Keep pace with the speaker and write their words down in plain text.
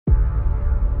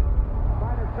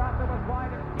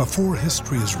Before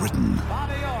history is written,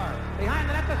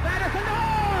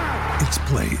 it's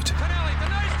played.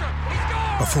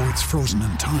 Before it's frozen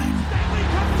in time,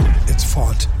 it's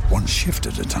fought one shift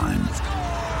at a time.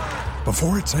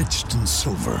 Before it's etched in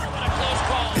silver,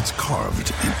 it's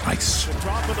carved in ice.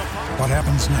 What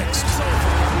happens next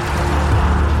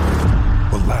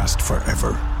will last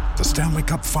forever. The Stanley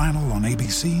Cup Final on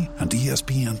ABC and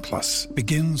ESPN Plus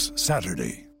begins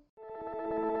Saturday.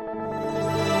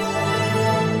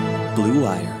 Blue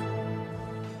Wire.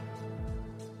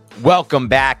 Welcome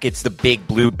back. It's the Big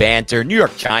Blue Banter, New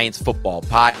York Giants football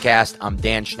podcast. I'm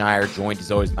Dan Schneider, joined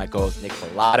as always by my co-host Nick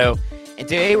Pilato. And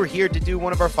today we're here to do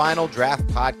one of our final draft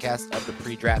podcasts of the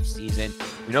pre-draft season.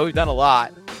 We know we've done a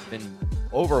lot. It's been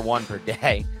over one per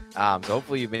day. So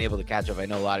hopefully you've been able to catch up. I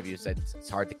know a lot of you said it's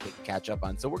hard to catch up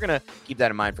on. So we're going to keep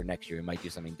that in mind for next year. We might do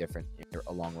something different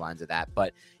along the lines of that.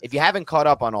 But if you haven't caught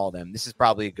up on all of them, this is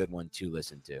probably a good one to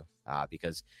listen to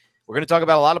because we're going to talk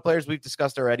about a lot of players we've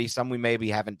discussed already. Some we maybe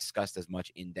haven't discussed as much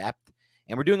in depth.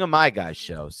 And we're doing a My Guys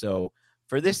show. So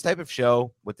for this type of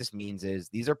show, what this means is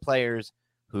these are players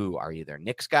who are either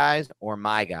Nick's guys or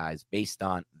my guys based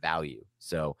on value.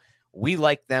 So we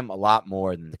like them a lot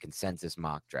more than the consensus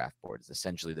mock draft board is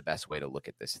essentially the best way to look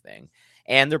at this thing.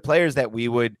 And they're players that we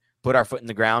would put our foot in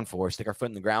the ground for, stick our foot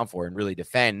in the ground for, and really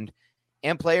defend.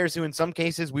 And players who in some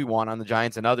cases we want on the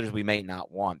Giants and others we may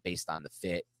not want based on the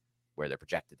fit, where they're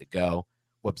projected to go,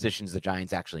 what positions the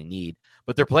Giants actually need.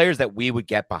 But they're players that we would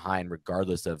get behind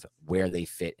regardless of where they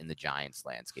fit in the Giants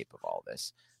landscape of all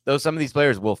this. Though some of these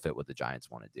players will fit what the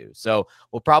Giants want to do. So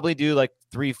we'll probably do like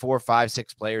 3, 4, 5,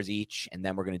 6 players each. And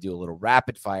then we're going to do a little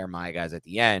rapid fire My Guys at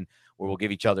the end where we'll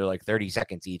give each other like 30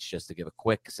 seconds each just to give a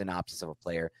quick synopsis of a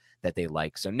player that they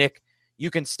like. So Nick,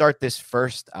 you can start this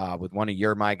first with one of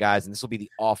your My Guys. And this will be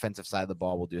the offensive side of the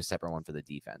ball. We'll do a separate one for the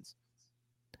defense.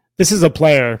 This is a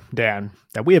player, Dan,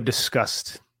 that we have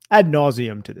discussed ad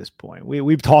nauseum to this point.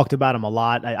 We've talked about him a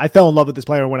lot. I fell in love with this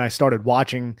player when I started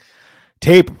watching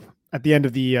tape at the end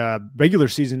of the regular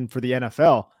season for the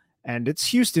NFL, and it's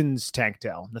Houston's Tank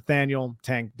Dell, Nathaniel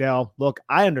Tank Dell. Look,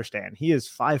 I understand he is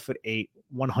 5'8",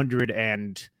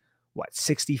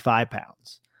 165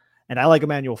 pounds, and I like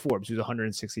Emmanuel Forbes, who's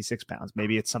 166 pounds.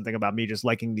 Maybe it's something about me just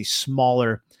liking these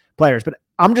smaller players, but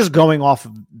I'm just going off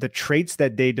of the traits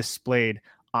that they displayed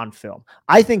on film.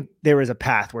 I think there is a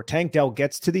path where Tank Dell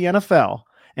gets to the NFL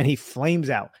and he flames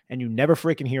out and you never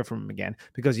freaking hear from him again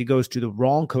because he goes to the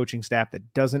wrong coaching staff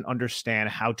that doesn't understand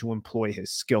how to employ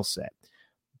his skill set.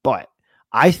 But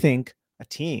I think a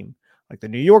team like the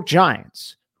New York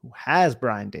Giants, who has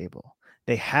Brian Daboll,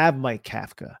 they have Mike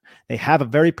Kafka, they have a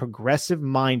very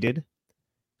progressive-minded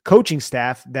coaching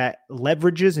staff that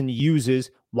leverages and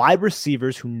uses wide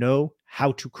receivers who know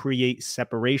how to create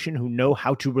separation, who know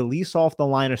how to release off the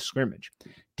line of scrimmage.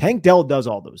 Tank Dell does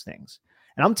all those things.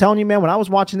 And I'm telling you, man, when I was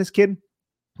watching this kid,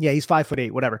 yeah, he's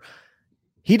 5'8", whatever.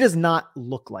 He does not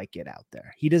look like it out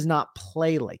there. He does not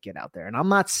play like it out there. And I'm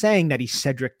not saying that he's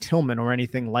Cedric Tillman or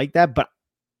anything like that, but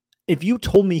if you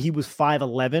told me he was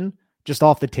 5'11", just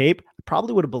off the tape, I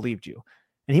probably would have believed you.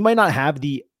 And he might not have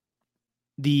the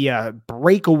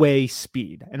breakaway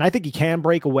speed. And I think he can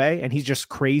break away, and he's just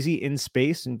crazy in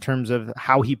space in terms of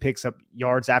how he picks up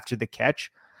yards after the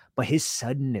catch. But his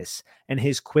suddenness and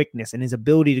his quickness and his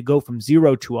ability to go from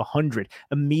 0 to 100,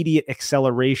 immediate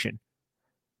acceleration,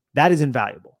 that is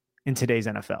invaluable in today's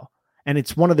NFL. And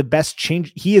it's one of the best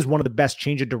he is one of the best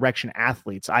change of direction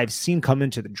athletes I've seen come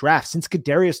into the draft since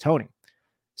Kadarius Toney.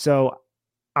 So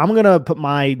I'm going to put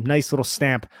my nice little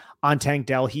stamp on Tank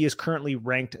Dell. He is currently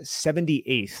ranked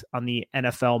 78th on the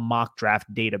NFL mock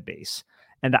draft database.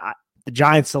 And the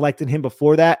Giants selected him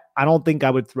before that. I don't think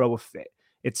I would throw a fit.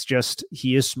 It's just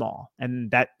he is small,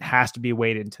 and that has to be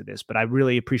weighed into this. But I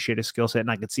really appreciate his skill set, and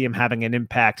I could see him having an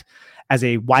impact as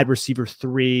a wide receiver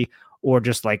 3 or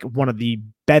just like one of the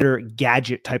better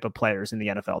gadget type of players in the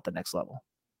NFL at the next level.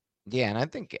 Yeah, and I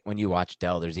think when you watch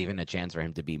Dell, there's even a chance for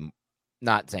him to be,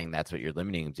 not saying that's what you're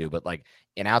limiting him to, but like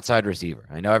an outside receiver.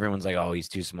 I know everyone's like, oh, he's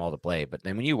too small to play. But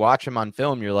then when you watch him on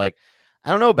film, you're like,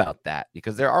 I don't know about that,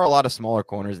 because there are a lot of smaller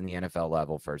corners in the NFL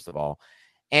level, first of all.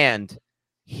 And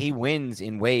he wins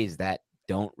in ways that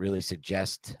don't really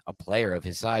suggest a player of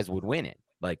his size would win it.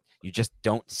 Like, you just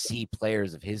don't see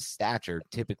players of his stature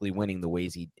typically winning the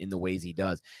ways he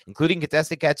does, including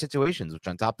contested catch situations, which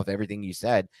on top of everything you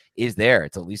said is there.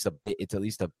 It's at least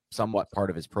a somewhat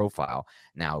part of his profile.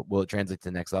 Now, will it translate to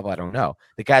the next level? I don't know.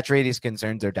 The catch radius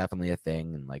concerns are definitely a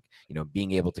thing. And like,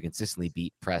 being able to consistently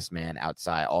beat press man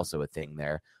outside, also a thing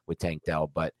there with Tank Dell.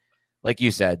 But like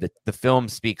you said, the film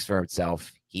speaks for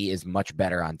itself. He is much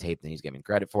better on tape than he's given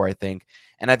credit for, I think.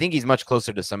 And I think he's much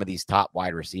closer to some of these top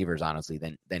wide receivers, honestly,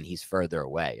 than he's further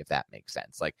away, if that makes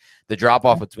sense. Like the drop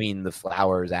off between the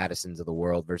Flowers, Addisons of the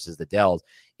world versus the Dells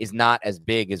is not as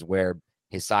big as where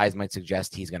his size might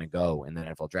suggest he's going to go in the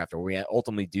NFL draft, or we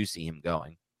ultimately do see him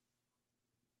going.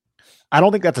 I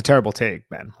don't think that's a terrible take,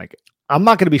 man. Like, I'm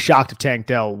not going to be shocked if Tank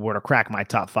Dell were to crack my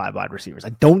top 5 wide receivers. I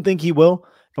don't think he will,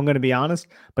 if I'm going to be honest,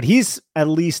 but he's at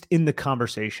least in the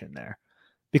conversation there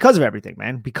because of everything,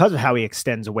 man, because of how he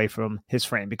extends away from his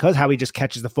frame, because how he just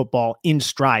catches the football in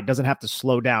stride, doesn't have to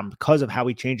slow down, because of how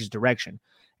he changes direction.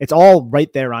 It's all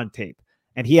right there on tape.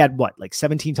 And he had like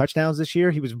 17 touchdowns this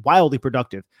year. He was wildly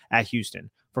productive at Houston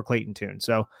for Clayton Tune.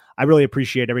 So I really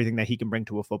appreciate everything that he can bring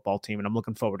to a football team, and I'm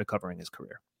looking forward to covering his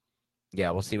career.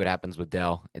 Yeah, we'll see what happens with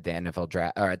Dell at the NFL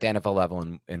draft or at the NFL level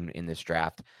in this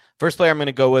draft. First player I'm going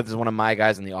to go with is one of my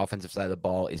guys on the offensive side of the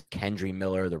ball is Kendre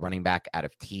Miller, the running back out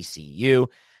of TCU.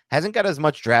 Hasn't got as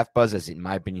much draft buzz as, in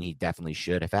my opinion, he definitely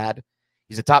should have had.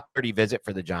 He's a top 30 visit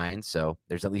for the Giants, so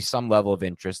there's at least some level of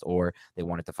interest, or they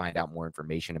wanted to find out more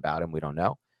information about him. We don't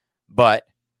know. But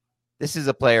this is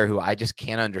a player who I just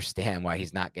can't understand why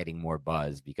he's not getting more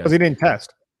buzz because he didn't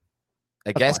test.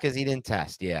 I guess because he didn't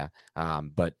test, yeah.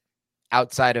 But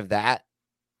outside of that,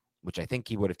 which I think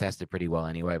he would have tested pretty well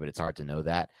anyway, but it's hard to know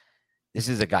that. This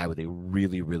is a guy with a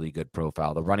really, really good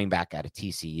profile. The running back out of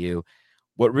TCU.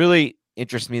 What really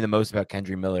interests me the most about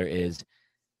Kendre Miller is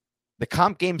the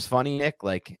comp game's funny, Nick.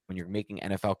 Like when you're making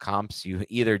NFL comps, you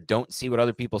either don't see what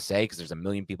other people say because there's a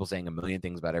million people saying a million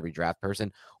things about every draft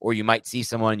person, or you might see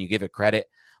someone and you give it credit.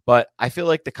 But I feel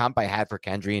like the comp I had for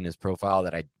Kendre and his profile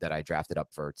that I drafted up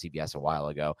for CBS a while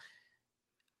ago,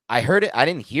 I heard it. I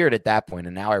didn't hear it at that point,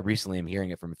 and now I recently am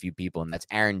hearing it from a few people, and that's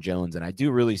Aaron Jones. And I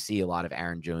do really see a lot of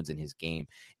Aaron Jones in his game.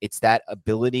 It's that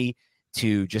ability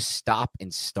to just stop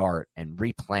and start and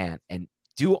replant and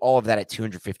do all of that at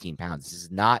 215 pounds. This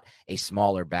is not a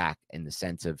smaller back in the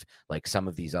sense of like some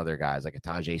of these other guys like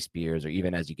Tajay Spears, or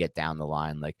even as you get down the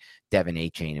line, like Devin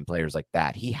Achane and players like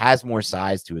that. He has more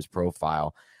size to his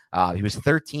profile. He was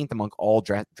 13th among all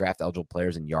draft eligible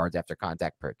players in yards after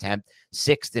contact per attempt,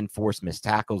 6th in forced missed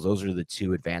tackles. Those are the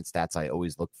two advanced stats I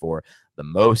always look for the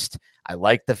most. I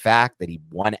like the fact that he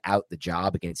won out the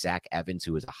job against Zach Evans,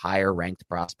 who was a higher ranked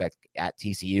prospect at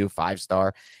TCU,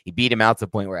 5-star. He beat him out to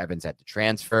the point where Evans had to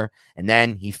transfer. And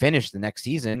then he finished the next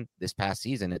season, this past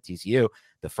season at TCU,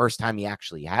 the first time he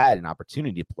actually had an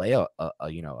opportunity to play a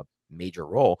major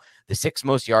role. The 6th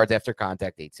most yards after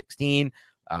contact, 816.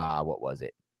 What was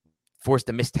it? Forced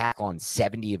a missed tackle on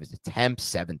 70 of his attempts,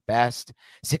 7th best,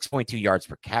 6.2 yards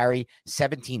per carry,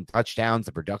 17 touchdowns.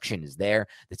 The production is there.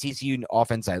 The TCU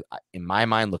offense, in my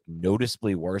mind, looked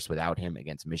noticeably worse without him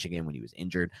against Michigan when he was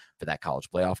injured for that college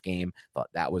playoff game.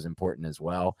 Thought that was important as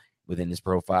well within his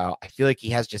profile. I feel like he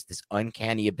has just this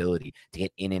uncanny ability to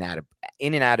get in and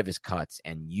out of his cuts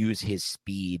and use his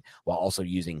speed while also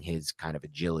using his kind of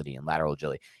agility and lateral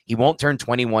agility. He won't turn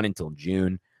 21 until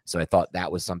June. So I thought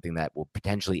that was something that will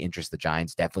potentially interest the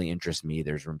Giants, definitely interest me.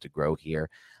 There's room to grow here.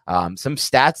 Some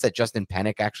stats that Justin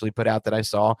Pennick actually put out that I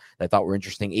saw that I thought were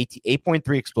interesting.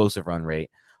 8.3 explosive run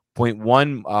rate,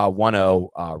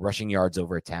 0.110 rushing yards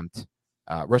over attempt,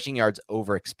 rushing yards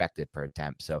over expected per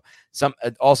attempt. So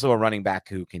also a running back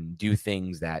who can do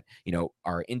things that,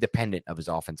 are independent of his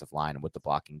offensive line and what the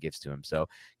blocking gives to him. So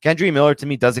Kendre Miller to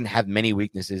me doesn't have many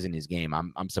weaknesses in his game.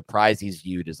 I'm surprised he's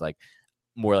viewed as like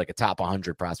more like a top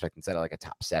 100 prospect instead of like a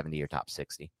top 70 or top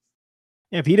 60.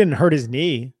 If he didn't hurt his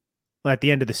knee at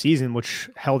the end of the season, which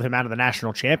held him out of the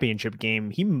national championship game,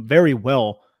 he very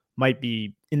well might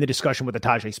be in the discussion with the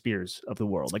Tajay Spears of the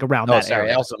world, like around that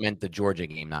area. I also meant the Georgia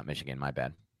game, not Michigan. My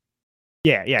bad.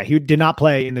 Yeah. He did not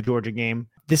play in the Georgia game.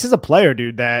 This is a player,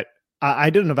 dude, that I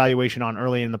did an evaluation on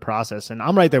early in the process, and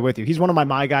I'm right there with you. He's one of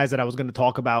my guys that I was going to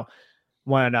talk about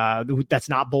when that's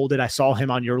not bolded. I saw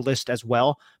him on your list as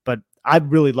well, but I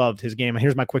really loved his game. And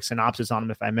here's my quick synopsis on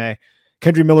him, if I may.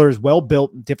 Kendre Miller is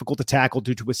well-built and difficult to tackle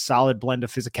due to his solid blend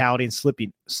of physicality and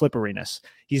slipperiness.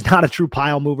 He's not a true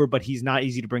pile mover, but he's not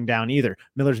easy to bring down either.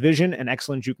 Miller's vision and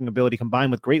excellent juking ability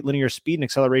combined with great linear speed and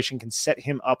acceleration can set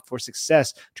him up for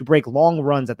success to break long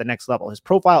runs at the next level. His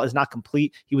profile is not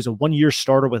complete. He was a one-year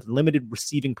starter with limited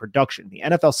receiving production. The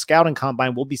NFL scouting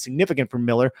combine will be significant for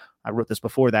Miller. I wrote this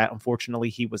before that. Unfortunately,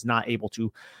 he was not able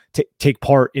to take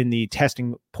part in the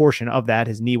testing portion of that.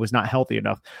 His knee was not healthy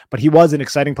enough, but he was an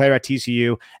exciting player at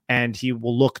TCU, and he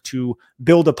will look to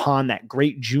build upon that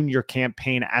great junior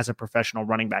campaign as a professional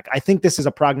running back. I think this is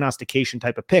a prognostication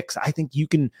type of pick. So I think you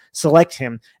can select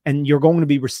him and you're going to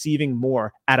be receiving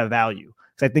more at a value.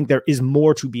 So I think there is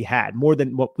more to be had, more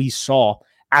than what we saw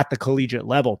at the collegiate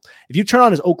level. If you turn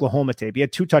on his Oklahoma tape, he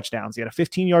had 2 touchdowns. He had a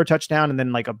 15-yard touchdown and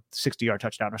then like a 60-yard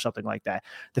touchdown or something like that.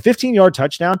 The 15-yard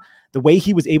touchdown, the way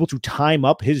he was able to time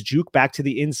up his juke back to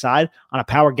the inside on a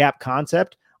power gap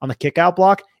concept on the kick out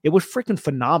block, it was freaking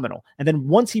phenomenal. And then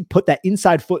once he put that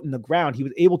inside foot in the ground, he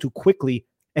was able to quickly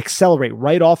accelerate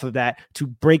right off of that to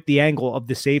break the angle of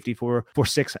the safety for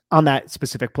 6 on that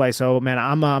specific play. So, man,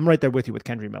 I'm right there with you with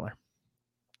Kendre Miller.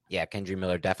 Yeah, Kendre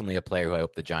Miller, definitely a player who I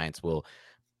hope the Giants will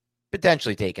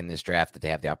potentially take in this draft that they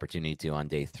have the opportunity to on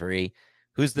day 3.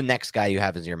 Who's the next guy you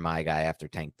have as your my guy after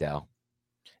Tank Dell?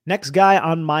 Next guy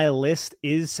on my list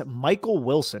is Michael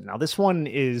Wilson. Now, this one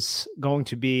is going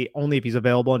to be only if he's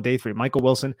available on day 3. Michael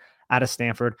Wilson out of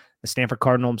Stanford, the Stanford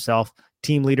Cardinal himself,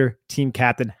 team leader, team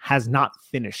captain, has not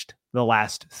finished the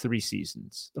last 3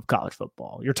 seasons of college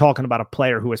football. You're talking about a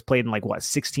player who has played in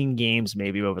 16 games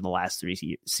maybe over the last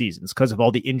 3 seasons because of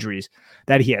all the injuries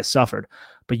that he has suffered.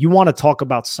 But you want to talk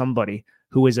about somebody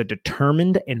who is a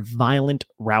determined and violent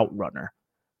route runner.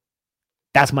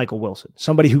 That's Michael Wilson,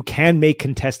 somebody who can make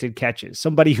contested catches,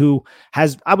 somebody who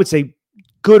has, I would say,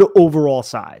 good overall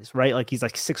size, right? Like he's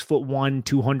like 6'1",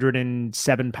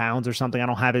 207 pounds or something. I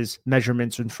don't have his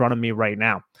measurements in front of me right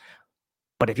now.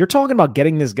 But if you're talking about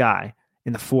getting this guy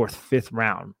in the 4th, 5th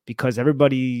round, because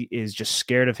everybody is just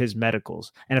scared of his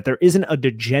medicals, and if there isn't a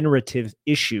degenerative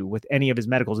issue with any of his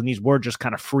medicals, and these were just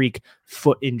kind of freak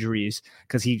foot injuries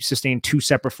because he sustained 2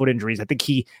 separate foot injuries. I think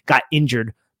he got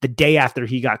injured the day after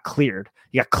he got cleared.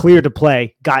 He got cleared to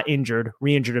play, got injured,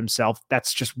 re-injured himself.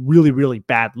 That's just really, really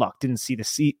bad luck. Didn't see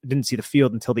the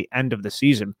field until the end of the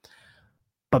season.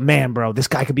 But man, bro, this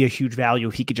guy could be a huge value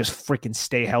if he could just freaking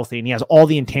stay healthy. And he has all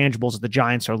the intangibles that the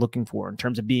Giants are looking for in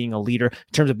terms of being a leader,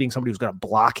 in terms of being somebody who's going to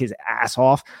block his ass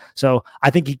off. So I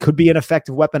think he could be an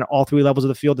effective weapon at all 3 levels of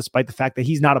the field, despite the fact that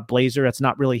he's not a blazer. That's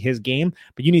not really his game.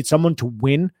 But you need someone to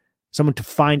win, someone to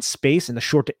find space in the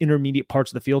short to intermediate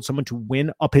parts of the field, someone to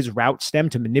win up his route stem,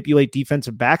 to manipulate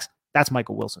defensive backs. That's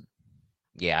Michael Wilson.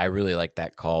 Yeah, I really like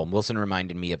that call. Wilson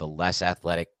reminded me of a less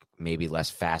athletic, maybe less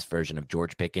fast version of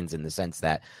George Pickens in the sense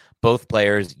that both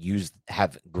players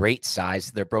have great size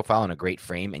to their profile and a great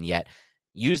frame, and yet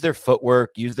use their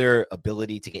footwork, use their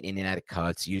ability to get in and out of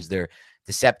cuts, use their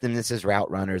deceptiveness as route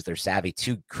runners, they're savvy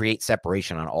to create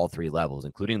separation on all 3 levels,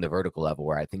 including the vertical level,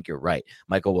 where I think you're right.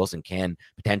 Michael Wilson can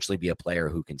potentially be a player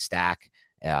who can stack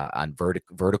on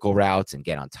vertical routes and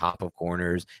get on top of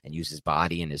corners and use his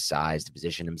body and his size to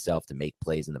position himself to make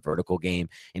plays in the vertical game,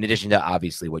 in addition to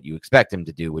obviously what you expect him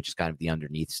to do, which is kind of the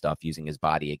underneath stuff, using his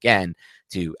body again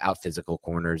to out physical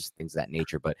corners, things of that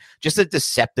nature. But just a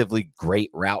deceptively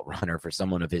great route runner for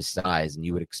someone of his size. And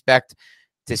you would expect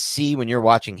to see, when you're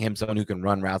watching him, someone who can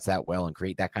run routes that well and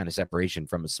create that kind of separation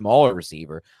from a smaller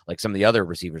receiver, like some of the other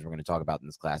receivers we're going to talk about in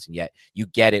this class. And yet you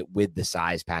get it with the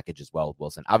size package as well with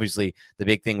Wilson. Obviously, the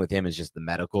big thing with him is just the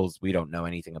medicals. We don't know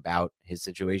anything about his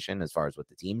situation as far as what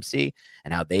the teams see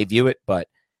and how they view it. But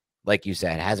like you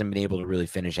said, hasn't been able to really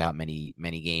finish out many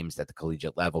games at the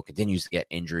collegiate level, continues to get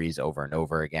injuries over and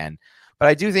over again. But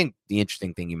I do think the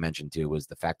interesting thing you mentioned too was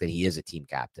the fact that he is a team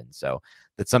captain. So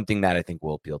that's something that I think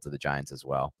will appeal to the Giants as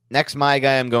well. Next, my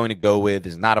guy I'm going to go with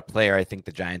is not a player I think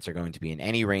the Giants are going to be in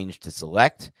any range to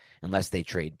select unless they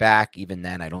trade back. Even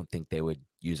then, I don't think they would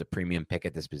use a premium pick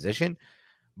at this position.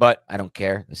 But I don't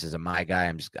care. This is my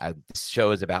guy. This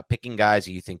show is about picking guys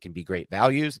who you think can be great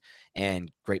values and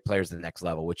great players at the next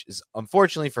level, which is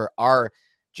unfortunately for our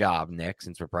job, Nick,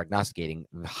 since we're prognosticating,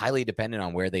 highly dependent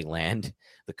on where they land,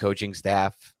 the coaching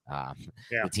staff,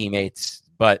 the teammates.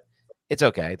 But it's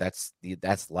okay.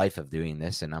 That's life of doing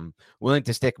this, and I'm willing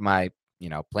to stick my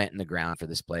plant in the ground for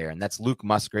this player, and that's Luke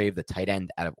Musgrave, the tight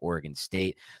end out of Oregon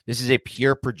State. This is a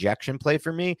pure projection play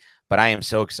for me, but I am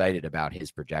so excited about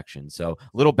his projection. So a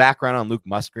little background on Luke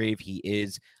Musgrave. He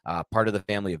is part of the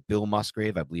family of Bill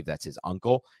Musgrave. I believe that's his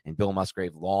uncle. And Bill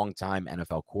Musgrave, longtime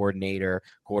NFL coordinator,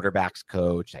 quarterbacks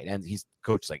coach, tight ends. He's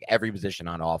coached like every position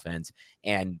on offense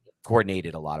and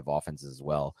coordinated a lot of offenses as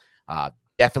well.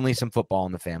 Definitely some football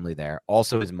in the family there.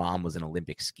 Also, his mom was an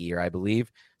Olympic skier, I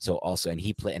believe. So also, and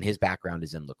his background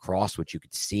is in lacrosse, which you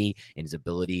could see in his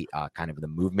ability, kind of the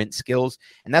movement skills.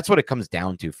 And that's what it comes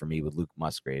down to for me with Luke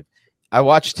Musgrave. I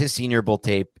watched his Senior Bowl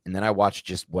tape, and then I watched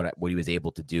just what he was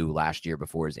able to do last year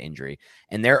before his injury.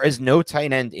 And there is no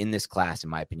tight end in this class, in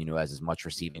my opinion, who has as much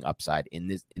receiving upside in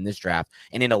this draft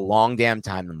and in a long damn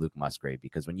time than Luke Musgrave.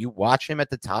 Because when you watch him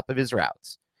at the top of his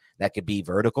routes, that could be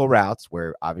vertical routes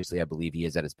where obviously I believe he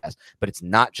is at his best, but it's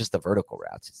not just the vertical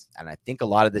routes. And I think a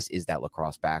lot of this is that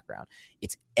lacrosse background.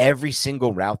 It's every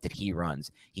single route that he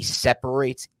runs. He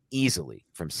separates easily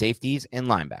from safeties and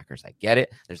linebackers. I get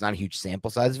it. There's not a huge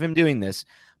sample size of him doing this,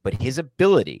 but his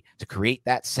ability to create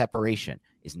that separation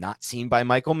is not seen by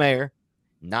Michael Mayer,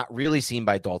 not really seen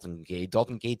by Dalton Kincaid.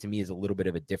 Dalton Kincaid to me is a little bit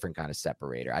of a different kind of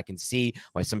separator. I can see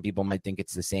why some people might think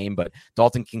it's the same, but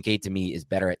Dalton Kincaid to me is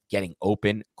better at getting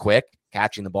open quick,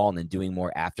 catching the ball, and then doing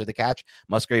more after the catch.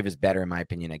 Musgrave is better, in my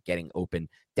opinion, at getting open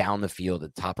down the field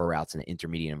at the top of routes in the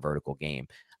intermediate and vertical game.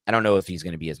 I don't know if he's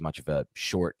going to be as much of a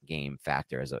short game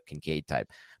factor as a Kincaid type,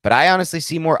 but I honestly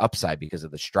see more upside because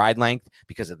of the stride length,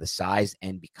 because of the size,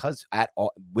 and because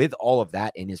with all of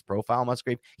that in his profile,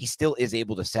 Musgrave, he still is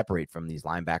able to separate from these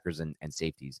linebackers and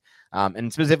safeties.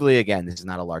 And specifically, again, this is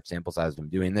not a large sample size of him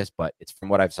doing this, but it's from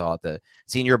what I saw at the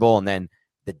Senior Bowl and then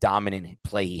the dominant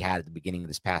play he had at the beginning of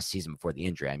this past season before the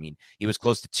injury. I mean, he was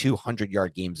close to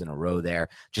 200-yard games in a row there,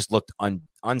 just looked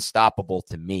unstoppable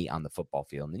to me on the football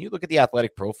field. And then you look at the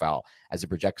athletic profile as it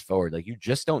projects forward, like you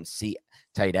just don't see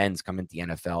tight ends come into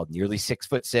the NFL nearly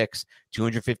 6'6",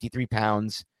 253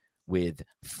 pounds with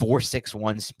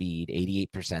 4.61 speed, 88th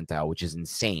percentile, which is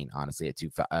insane, honestly, at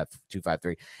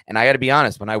 2.53. And I got to be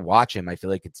honest, when I watch him, I feel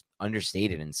like it's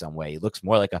understated in some way. He looks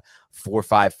more like a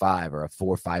 4.55 or a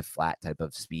 4.5 flat type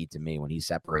of speed to me when he's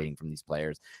separating from these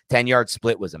players. 10-yard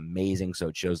split was amazing, so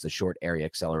it shows the short area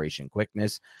acceleration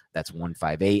quickness. That's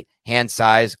 1.58. Hand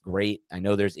size, great. I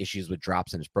know there's issues with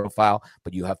drops in his profile,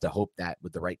 but you have to hope that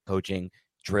with the right coaching,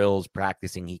 drills,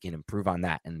 practicing, he can improve on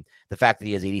that. And the fact that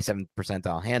he has 87th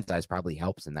percentile hand size probably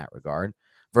helps in that regard.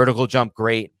 Vertical jump,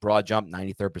 great. Broad jump,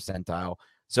 93rd percentile.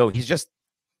 So he's just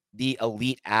the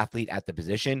elite athlete at the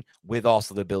position with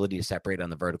also the ability to separate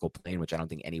on the vertical plane, which I don't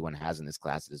think anyone has in this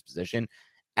class at his position.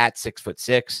 At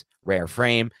 6'6", rare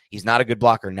frame. He's not a good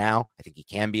blocker now. I think he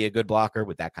can be a good blocker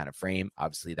with that kind of frame.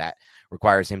 Obviously, that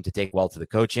requires him to take well to the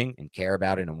coaching and care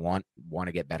about it and want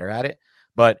to get better at it.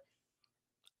 But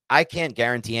I can't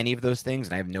guarantee any of those things,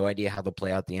 and I have no idea how they'll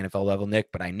play out at the NFL level,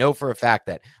 Nick, but I know for a fact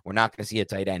that we're not going to see a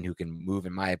tight end who can move,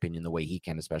 in my opinion, the way he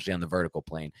can, especially on the vertical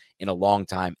plane, in a long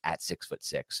time at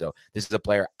 6'6". So this is a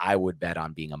player I would bet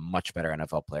on being a much better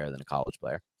NFL player than a college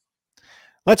player.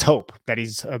 Let's hope that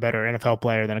he's a better NFL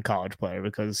player than a college player,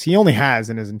 because he only has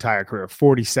in his entire career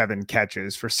 47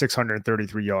 catches for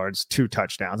 633 yards, 2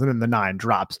 touchdowns, and then the 9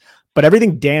 drops. But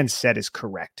everything Dan said is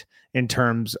correct in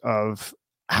terms of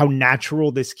how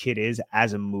natural this kid is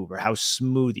as a mover, how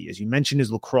smooth he is. You mentioned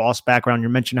his lacrosse background. You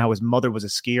mentioned how his mother was a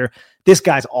skier. This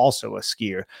guy's also a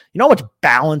skier. You know how much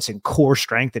balance and core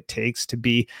strength it takes to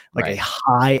be like a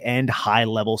high-end,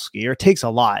 high-level skier? It takes a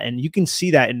lot, and you can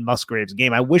see that in Musgrave's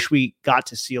game. I wish we got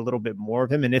to see a little bit more of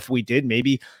him, and if we did,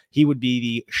 maybe he would be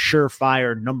the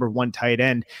surefire number 1 tight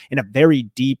end in a very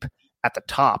deep, at the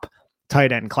top,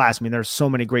 tight end class. I mean, there's so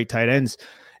many great tight ends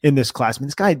in this class. I mean,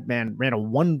 this guy, man, ran a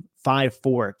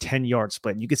 1.54 10-yard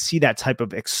split. And you could see that type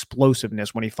of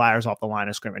explosiveness when he fires off the line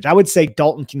of scrimmage. I would say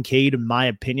Dalton Kincaid, in my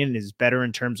opinion, is better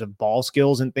in terms of ball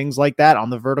skills and things like that on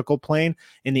the vertical plane.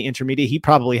 In the intermediate, he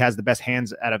probably has the best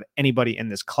hands out of anybody in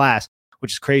this class,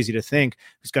 which is crazy to think.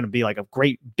 He's going to be like a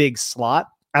great big slot.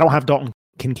 I don't have Dalton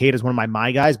Kincaid as one of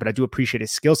my guys, but I do appreciate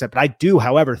his skill set. But I do,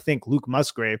 however, think Luke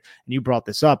Musgrave, and you brought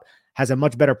this up, has a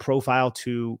much better profile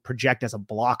to project as a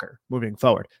blocker moving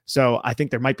forward. So I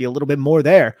think there might be a little bit more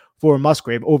there for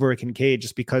Musgrave over a Kincaid,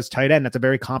 just because tight end, that's a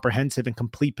very comprehensive and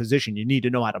complete position. You need to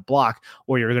know how to block,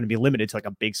 or you're going to be limited to like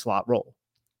a big slot role.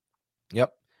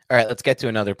 Yep. All right, let's get to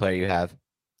another player you have.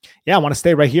 Yeah, I want to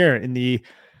stay right here in the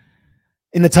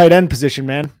tight end position,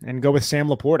 man, and go with Sam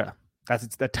Laporta.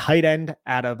 It's the tight end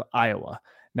out of Iowa.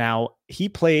 Now, he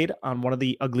played on one of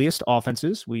the ugliest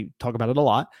offenses. We talk about it a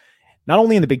lot, not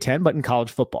only in the Big Ten, but in college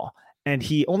football. And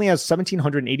he only has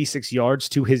 1,786 yards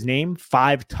to his name,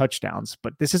 5 touchdowns.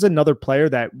 But this is another player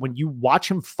that when you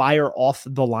watch him fire off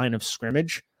the line of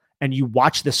scrimmage and you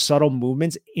watch the subtle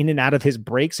movements in and out of his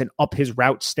breaks and up his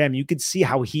route stem, you can see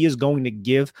how he is going to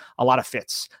give a lot of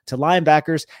fits to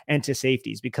linebackers and to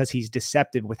safeties, because he's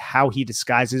deceptive with how he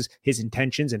disguises his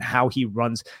intentions and how he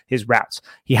runs his routes.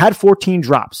 He had 14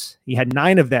 drops. He had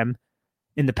 9 of them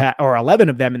in the past, or 11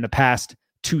 of them in the past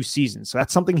 2 seasons. So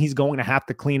that's something he's going to have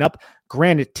to clean up.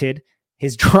 Granted,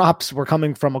 his drops were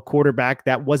coming from a quarterback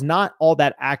that was not all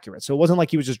that accurate. So it wasn't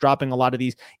like he was just dropping a lot of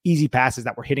these easy passes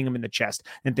that were hitting him in the chest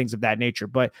and things of that nature.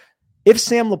 But if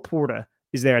Sam Laporta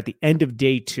is there at the end of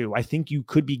day 2, I think you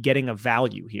could be getting a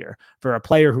value here for a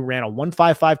player who ran a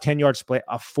 1.55 10-yard split,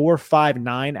 a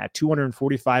 4.59 at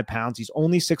 245 pounds. He's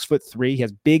only 6'3". He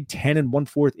has big 10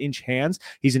 1/4 inch hands.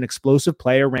 He's an explosive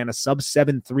player, ran a sub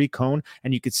 7.3 cone,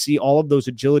 and you could see all of those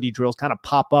agility drills kind of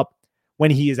pop up when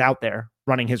he is out there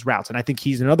running his routes. And I think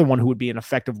he's another one who would be an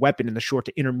effective weapon in the short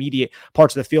to intermediate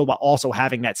parts of the field while also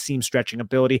having that seam stretching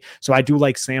ability. So I do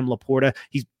like Sam Laporta.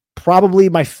 He's probably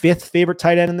my 5th favorite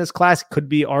tight end in this class. Could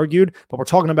be argued, but we're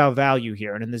talking about value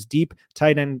here. And in this deep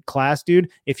tight end class, dude,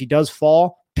 if he does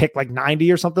fall, pick like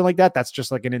 90 or something like that, that's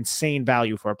just like an insane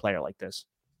value for a player like this.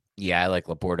 Yeah, I like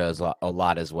Laporta a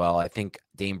lot as well. I think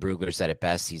Dane Brugler said it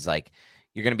best. He's like,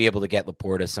 you're going to be able to get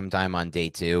Laporta sometime on day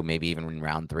 2, maybe even in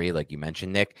round 3, like you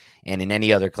mentioned, Nick. And in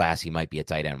any other class, he might be a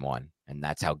tight end 1. And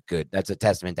that's how good, that's a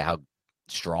testament to how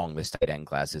strong this tight end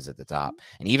class is at the top.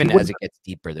 And even as it gets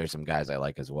deeper, there's some guys I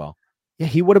like as well. Yeah,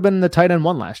 he would have been the tight end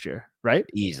 1 last year, right?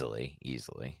 Easily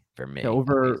for me. Yeah,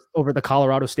 over the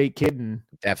Colorado State kid, and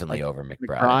definitely over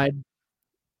McBride.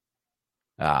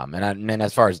 And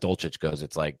as far as Dulcich goes,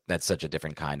 it's like that's such a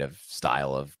different kind of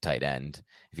style of tight end,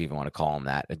 if you even want to call him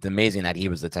that. It's amazing that he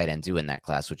was the tight end 2 in that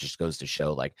class, which just goes to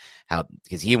show like how,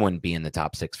 because he wouldn't be in the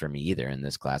top 6 for me either in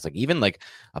this class. Like even like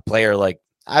a player like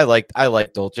I like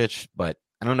Dulcich, but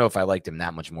I don't know if I liked him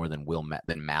that much more than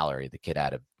than Mallory, the kid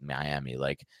out of Miami.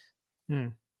 Like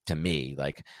to me,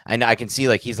 like I can see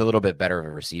like he's a little bit better of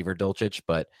a receiver, Dulcich,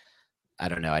 but I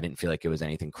don't know. I didn't feel like it was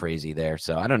anything crazy there.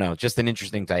 So I don't know. Just an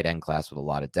interesting tight end class with a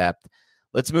lot of depth.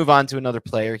 Let's move on to another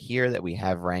player here that we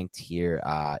have ranked here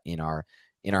in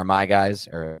our My Guys,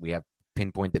 or we have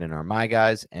pinpointed in our My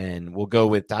Guys. And we'll go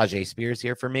with Tyjae Spears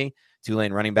here for me,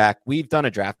 Tulane running back. We've done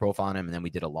a draft profile on him, and then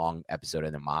we did a long episode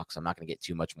in the mock, so I'm not going to get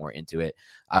too much more into it.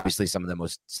 Obviously, some of the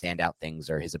most standout things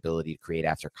are his ability to create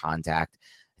after contact.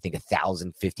 I think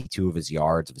 1,052 of his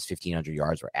 1,500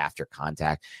 yards were after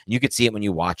contact. And you could see it when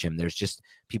you watch him. There's just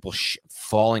people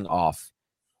falling off,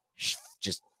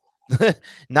 just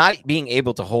not being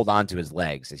able to hold on to his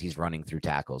legs as he's running through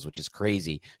tackles, which is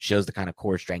crazy. Shows the kind of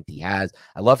core strength he has.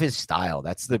 I love his style.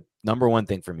 That's the number one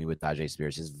thing for me with Tyjae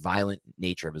Spears, his violent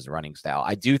nature of his running style.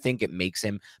 I do think it makes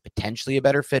him potentially a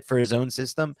better fit for his own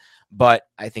system, but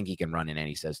I think he can run in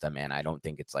any system. And I don't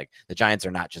think it's like the Giants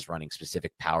are not just running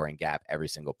specific power and gap every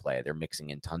single play. They're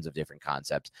mixing in tons of different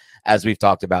concepts. As we've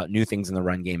talked about, new things in the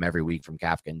run game every week from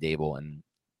Kafka and Dable, and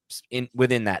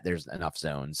within that, there's enough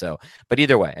zone. So, but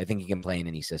either way, I think he can play in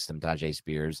any system. Tyjae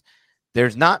Spears,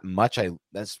 there's not much.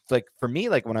 That's like for me,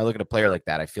 like when I look at a player like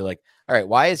that, I feel like, all right,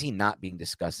 why is he not being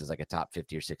discussed as like a top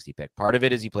 50 or 60 pick? Part of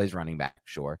it is he plays running back,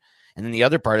 sure. And then the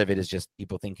other part of it is just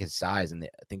people think his size, and they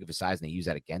think of his size and they use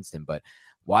that against him. But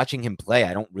watching him play,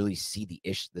 I don't really see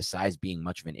the size being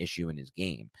much of an issue in his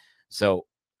game. So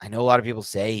I know a lot of people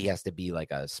say he has to be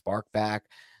like a spark back,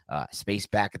 space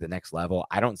back at the next level.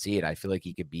 I don't see it. I feel like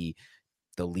he could be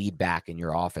the lead back in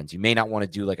your offense. You may not want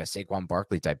to do like a Saquon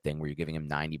Barkley type thing where you're giving him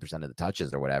 90% of the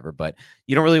touches or whatever, but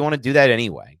you don't really want to do that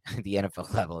anyway at the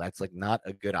NFL level. That's like not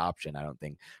a good option, I don't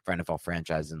think, for NFL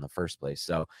franchises in the first place.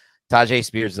 So Tyjae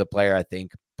Spears is a player, I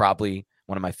think, probably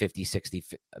one of my 50, 60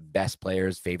 best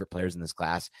players, favorite players in this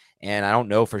class. And I don't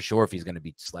know for sure if he's going to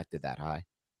be selected that high.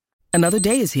 Another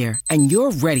day is here, and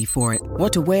you're ready for it.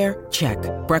 What to wear? Check.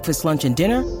 Breakfast, lunch, and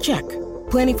dinner? Check.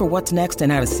 Planning for what's next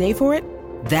and how to save for it?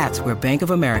 That's where Bank of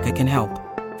America can help.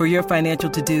 For your financial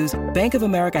to-dos, Bank of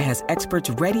America has experts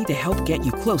ready to help get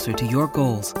you closer to your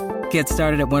goals. Get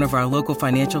started at one of our local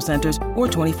financial centers or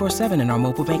 24/7 in our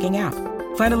mobile banking app.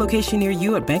 Find a location near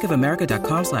you at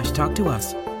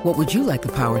bankofamerica.com/talktous. What would you like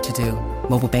the power to do?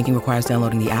 Mobile banking requires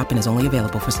downloading the app and is only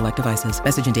available for select devices.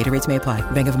 Message and data rates may apply.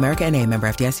 Bank of America NA, member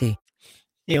FDIC.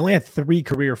 He only had 3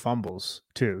 career fumbles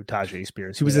too, Tyjae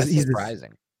Spears. He's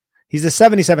surprising. He's the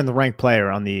 77th ranked player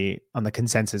on the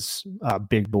consensus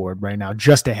big board right now,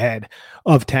 just ahead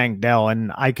of Tank Dell.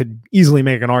 And I could easily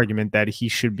make an argument that he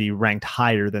should be ranked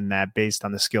higher than that based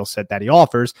on the skill set that he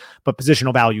offers, but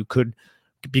positional value could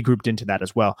be grouped into that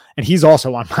as well. And he's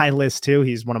also on my list too.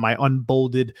 He's one of my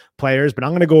unbolded players, but I'm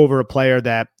going to go over a player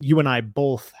that you and I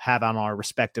both have on our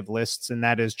respective lists, and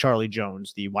that is Charlie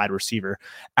Jones, the wide receiver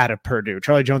out of Purdue.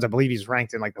 Charlie Jones, I believe he's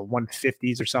ranked in like the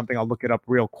 150s or something. I'll look it up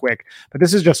real quick, but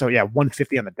this is just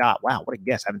 150 on the dot. Wow, what a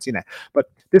guess. I haven't seen that. But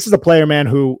this is a player, man,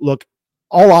 who, look,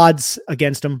 all odds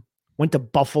against him, went to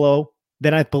Buffalo.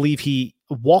 Then I believe he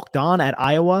walked on at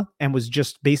Iowa and was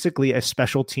just basically a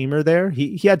special teamer there.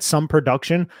 He had some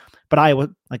production, but Iowa,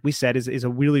 like we said, is a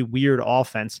really weird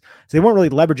offense. So they weren't really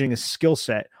leveraging his skill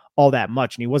set all that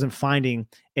much, and he wasn't finding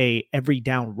a every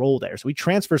down role there. So he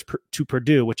transfers to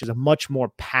Purdue, which is a much more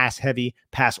pass-heavy,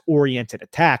 pass-oriented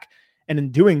attack. And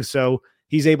in doing so,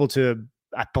 he's able to,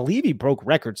 I believe he broke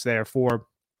records there for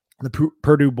the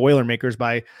Purdue Boilermakers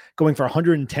by going for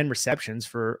 110 receptions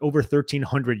for over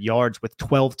 1,300 yards with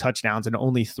 12 touchdowns and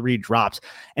only 3 drops.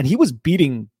 And he was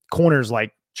beating corners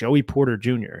like Joey Porter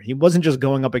Jr. He wasn't just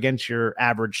going up against your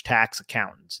average tax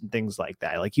accountants and things like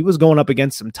that. Like, he was going up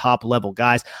against some top level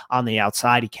guys on the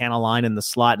outside. He can't align in the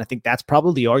slot. And I think that's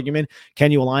probably the argument.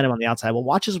 Can you align him on the outside? Well,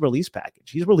 watch his release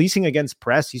package. He's releasing against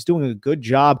press. He's doing a good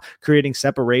job creating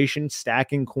separation,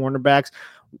 stacking cornerbacks,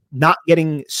 not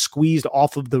getting squeezed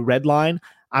off of the red line.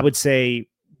 I would say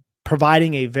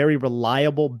providing a very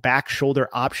reliable back shoulder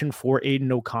option for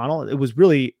Aiden O'Connell. It was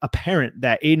really apparent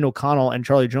that Aiden O'Connell and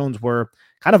Charlie Jones were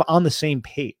kind of on the same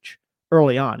page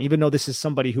early on, even though this is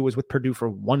somebody who was with Purdue for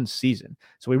one season.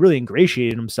 So he really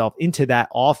ingratiated himself into that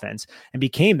offense and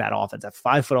became that offense at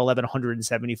 5'11",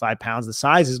 175 pounds. The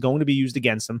size is going to be used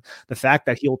against him. The fact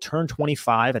that he'll turn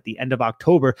 25 at the end of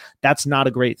October, that's not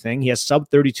a great thing. He has sub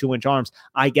 32-inch arms.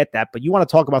 I get that. But you want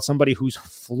to talk about somebody whose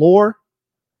floor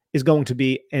is going to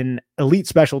be an elite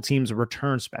special teams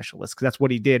return specialist, because that's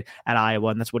what he did at Iowa.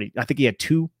 And that's what I think he had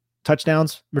 2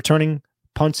 touchdowns returning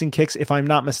punts and kicks, if I'm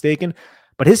not mistaken.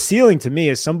 But his ceiling to me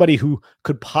is somebody who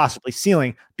could possibly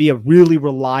be a really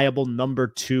reliable number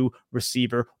 2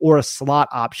 receiver or a slot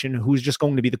option who's just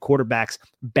going to be the quarterback's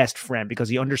best friend, because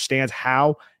he understands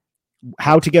how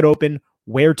to get open,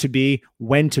 where to be,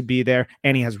 when to be there,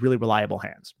 and he has really reliable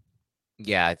hands.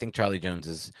 Yeah, I think Charlie Jones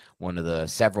is one of the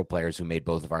several players who made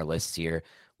both of our lists here.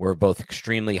 We're both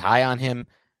extremely high on him.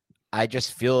 I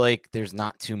just feel like there's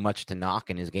not too much to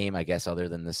knock in his game, I guess, other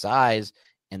than the size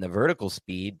and the vertical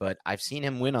speed. But I've seen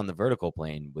him win on the vertical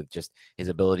plane with just his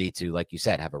ability to, like you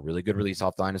said, have a really good release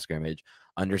off the line of scrimmage,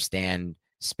 understand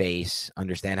space,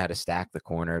 understand how to stack the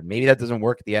corner. Maybe that doesn't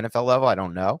work at the NFL level. I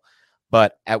don't know.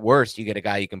 But at worst, you get a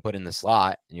guy you can put in the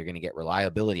slot and you're going to get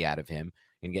reliability out of him.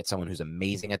 You can get someone who's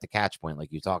amazing at the catch point,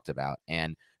 like you talked about,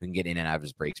 and who can get in and out of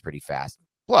his breaks pretty fast.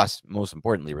 Plus, most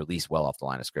importantly, release well off the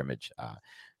line of scrimmage.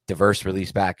 Diverse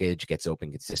release package, gets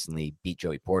open consistently, beat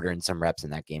Joey Porter in some reps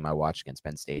in that game I watched against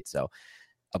Penn State. So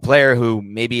a player who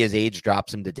maybe his age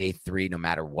drops him to day 3 no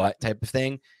matter what type of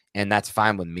thing. And that's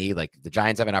fine with me. Like, the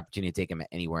Giants have an opportunity to take him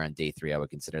anywhere on day 3. I would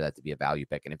consider that to be a value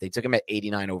pick. And if they took him at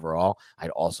 89 overall, I'd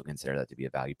also consider that to be a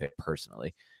value pick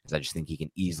personally, because I just think he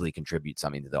can easily contribute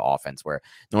something to the offense, where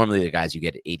normally the guys you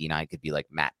get at 89 could be like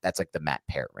Matt. That's like the Matt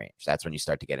Parrott range. That's when you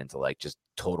start to get into like just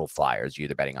total flyers. You're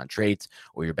either betting on traits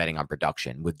or you're betting on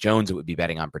production. With Jones, it would be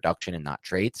betting on production and not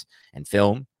traits and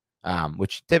film,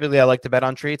 which typically I like to bet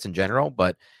on traits in general,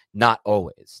 but not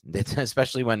always,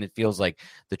 especially when it feels like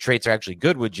the traits are actually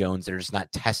good with Jones. They're just not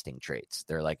testing traits.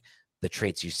 They're like the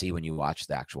traits you see when you watch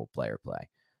the actual player play.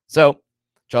 So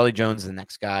Charlie Jones is the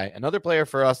next guy. Another player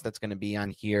for us that's going to be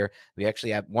on here. We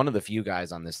actually have one of the few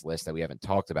guys on this list that we haven't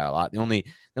talked about a lot. The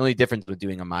only difference with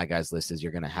doing a My Guys list is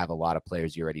you're going to have a lot of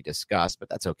players you already discussed, but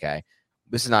that's okay.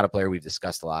 This is not a player we've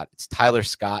discussed a lot. It's Tyler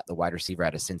Scott, the wide receiver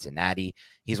out of Cincinnati.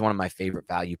 He's one of my favorite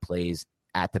value plays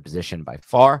at the position by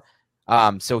far.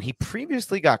 So he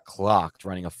previously got clocked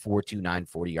running a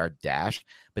 4.29 40-yard dash,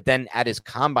 but then at his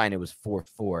combine, it was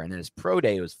 4.4, and then his pro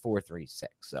day, it was 4.36.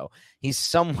 So he's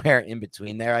somewhere in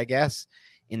between there, I guess,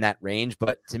 in that range.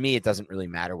 But to me, it doesn't really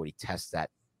matter what he tests at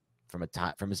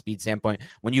from a speed standpoint.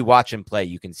 When you watch him play,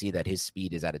 you can see that his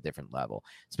speed is at a different level.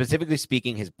 Specifically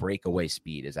speaking, his breakaway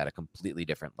speed is at a completely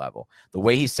different level. The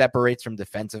way he separates from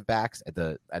defensive backs at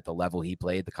the level he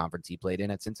played, the conference he played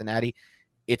in at Cincinnati,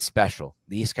 it's special.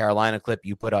 The East Carolina clip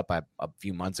you put up a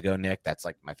few months ago, Nick, that's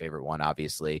like my favorite one,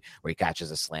 obviously, where he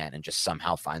catches a slant and just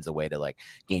somehow finds a way to like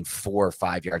gain 4 or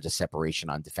 5 yards of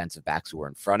separation on defensive backs who were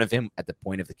in front of him at the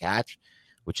point of the catch,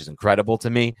 which is incredible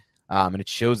to me. And it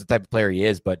shows the type of player he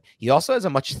is, but he also has a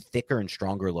much thicker and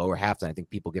stronger lower half than I think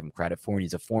people give him credit for. And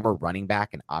he's a former running back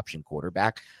and option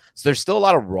quarterback. So there's still a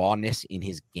lot of rawness in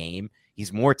his game.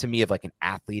 He's more to me of like an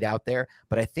athlete out there,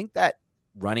 but I think that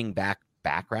running back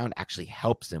background actually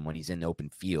helps him when he's in the open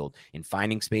field in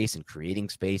finding space and creating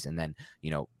space. And then,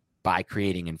 by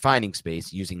creating and finding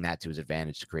space, using that to his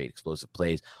advantage to create explosive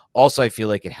plays. Also, I feel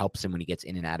like it helps him when he gets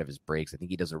in and out of his breaks. I think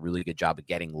he does a really good job of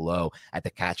getting low at the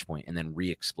catch point and then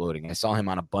re-exploding. I saw him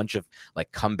on a bunch of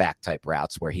like comeback type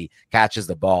routes where he catches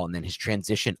the ball and then his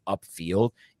transition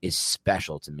upfield is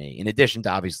special to me. In addition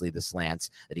to obviously the slants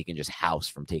that he can just house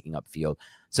from taking upfield.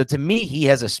 So to me, he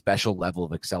has a special level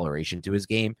of acceleration to his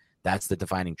game. That's the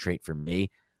defining trait for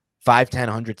me. 5'10",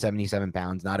 177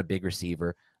 pounds, not a big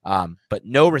receiver. But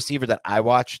no receiver that I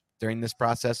watched during this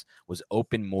process was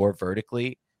open more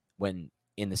vertically when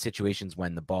in the situations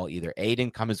when the ball either A,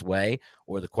 didn't come his way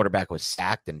or the quarterback was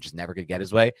sacked and just never could get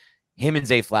his way. Him and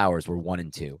Zay Flowers were 1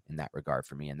 and 2 in that regard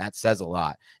for me. And that says a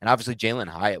lot. And obviously Jalen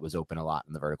Hyatt was open a lot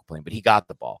in the vertical plane, but he got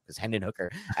the ball because Hendon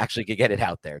Hooker actually could get it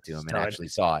out there to him and actually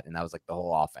saw it. And that was like the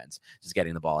whole offense, just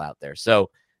getting the ball out there. So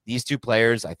these two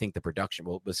players, I think the production,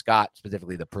 well, with Scott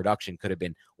specifically, the production could have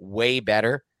been way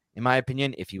better, in my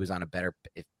opinion, if he was on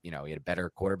he had a better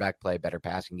quarterback play, better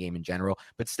passing game in general.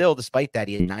 But still, despite that,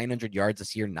 he had 900 yards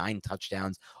this year, 9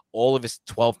 touchdowns, all of his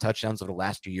 12 touchdowns over the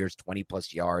last 2 years, 20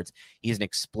 plus yards. He's an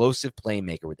explosive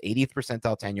playmaker with 80th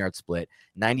percentile 10-yard split,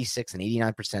 96 and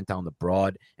 89 percentile on the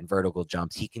broad and vertical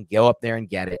jumps. He can go up there and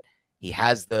get it. He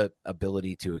has the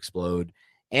ability to explode.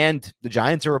 And the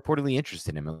Giants are reportedly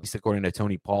interested in him, at least according to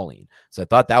Tony Pauline. So I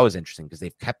thought that was interesting because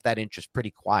they've kept that interest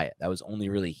pretty quiet. That was only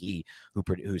really he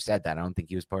who said that. I don't think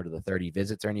he was part of the 30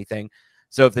 visits or anything.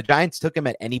 So if the Giants took him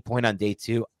at any point on day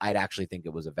 2, I'd actually think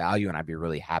it was a value, and I'd be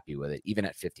really happy with it. Even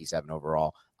at 57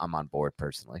 overall, I'm on board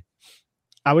personally.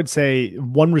 I would say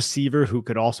one receiver who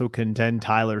could also contend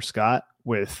Tyler Scott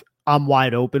with I'm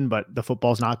wide open, but the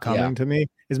football's not coming to me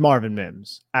is Marvin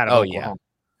Mims out of Oklahoma.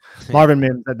 Marvin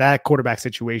Mims, that quarterback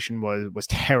situation was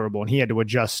terrible, and he had to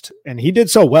adjust, and he did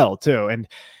so well too. And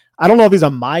I don't know if he's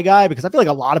my guy because I feel like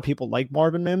a lot of people like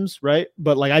Marvin Mims, right?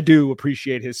 But like I do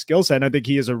appreciate his skill set, and I think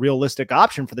he is a realistic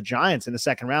option for the Giants in the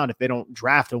second round if they don't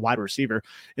draft a wide receiver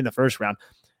in the first round.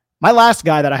 My last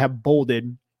guy that I have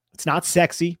bolded, it's not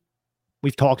sexy.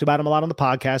 We've talked about him a lot on the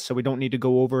podcast, so we don't need to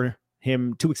go over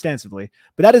him too extensively,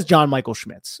 but that is John Michael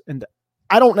Schmitz. And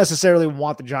I don't necessarily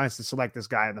want the Giants to select this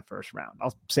guy in the first round.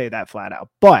 I'll say that flat out.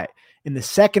 But in the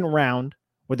second round,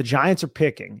 where the Giants are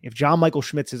picking, if John Michael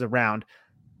Schmitz is around,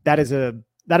 that is a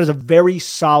very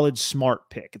solid, smart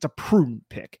pick. It's a prudent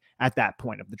pick at that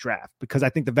point of the draft because I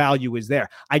think the value is there.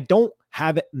 I don't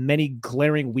have many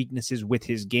glaring weaknesses with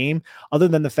his game other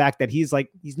than the fact that he's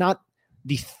not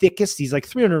the thickest. He's like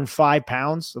 305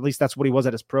 pounds. At least that's what he was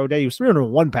at his pro day. He was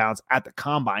 301 pounds at the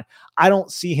combine. I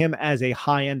don't see him as a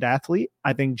high-end athlete.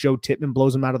 I think Joe Tippmann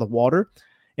blows him out of the water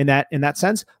in that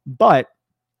sense. But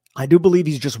I do believe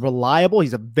he's just reliable.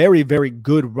 He's a very, very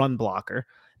good run blocker.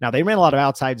 Now, they ran a lot of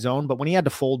outside zone, but when he had to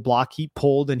fold block, he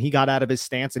pulled and he got out of his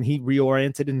stance and he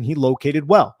reoriented and he located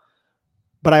well.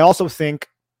 But I also think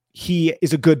he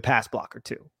is a good pass blocker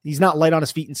too. He's not light on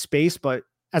his feet in space, but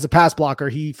as a pass blocker,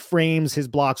 he frames his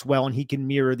blocks well, and he can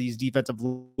mirror these defensive.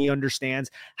 He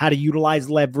understands how to utilize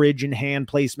leverage and hand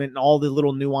placement and all the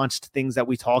little nuanced things that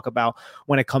we talk about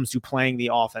when it comes to playing the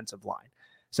offensive line.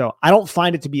 So I don't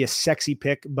find it to be a sexy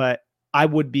pick, but I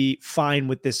would be fine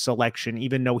with this selection,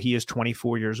 even though he is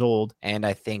 24 years old. And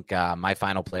I think my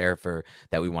final player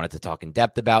that we wanted to talk in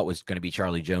depth about was going to be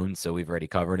Charlie Jones. So we've already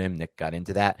covered him. Nick got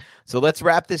into that. So let's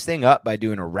wrap this thing up by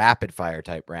doing a rapid fire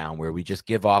type round where we just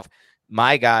give off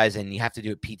my guys, and you have to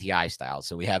do it PTI style.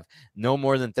 So we have no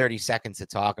more than 30 seconds to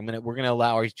talk. We're going to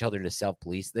allow each other to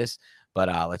self-police this, but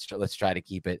let's try to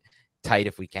keep it tight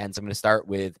if we can. So I'm going to start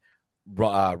with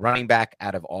running back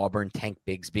out of Auburn, Tank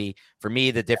Bigsby. For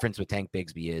me, the difference with Tank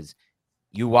Bigsby is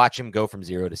you watch him go from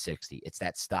 0 to 60. It's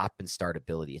that stop and start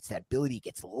ability. It's that ability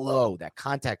gets low, that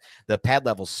contact, the pad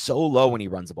level's so low when he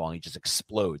runs the ball and he just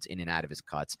explodes in and out of his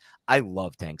cuts. I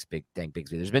love Tank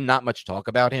Bigsby. There's been not much talk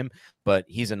about him, but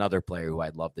he's another player who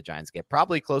I'd love the Giants get.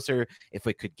 Probably closer if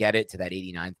we could get it to that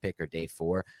 89th pick or day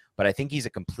 4. But I think he's a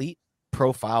complete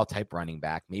profile type running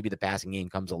back. Maybe the passing game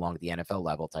comes along at the NFL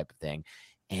level type of thing.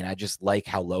 And I just like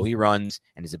how low he runs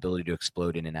and his ability to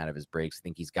explode in and out of his breaks. I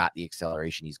think he's got the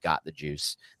acceleration. He's got the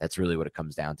juice. That's really what it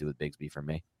comes down to with Bigsby for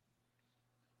me.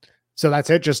 So that's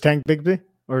it? Just Tank Bigsby?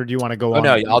 Or do you want to go on?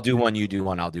 No, I'll do one. You do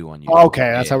one. I'll do one. Okay,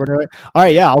 that's how we're doing it. All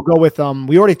right, yeah, I'll go with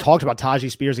we already talked about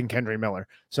Tajee Spears and Kendre Miller.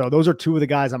 So those are two of the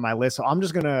guys on my list. So I'm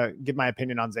just going to give my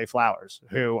opinion on Zay Flowers,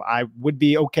 who I would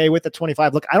be okay with at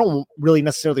 25. Look, I don't really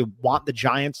necessarily want the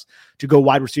Giants to go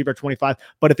wide receiver at 25,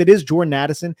 but if it is Jordan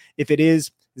Addison, if it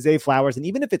is Zay Flowers, and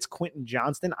even if it's Quentin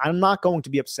Johnston, I'm not going to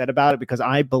be upset about it because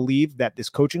I believe that this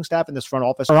coaching staff and this front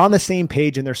office are on the same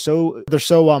page, and they're so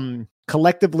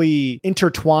collectively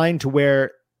intertwined to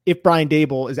where if Brian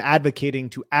Daboll is advocating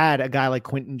to add a guy like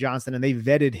Quentin Johnston and they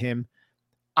vetted him,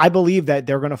 I believe that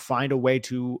they're going to find a way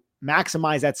to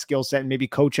maximize that skill set and maybe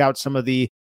coach out some of the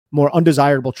more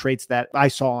undesirable traits that I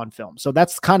saw on film. So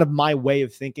that's kind of my way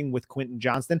of thinking with Quentin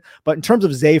Johnston. But in terms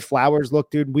of Zay Flowers,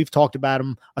 look, dude, we've talked about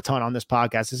him a ton on this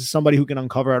podcast. This is somebody who can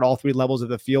uncover at all 3 levels of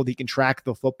the field. He can track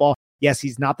the football. Yes,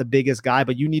 he's not the biggest guy,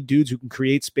 but you need dudes who can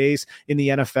create space in the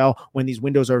NFL when these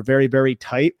windows are very, very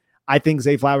tight. I think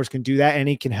Zay Flowers can do that, and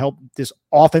he can help this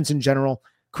offense in general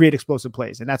create explosive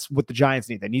plays. And that's what the Giants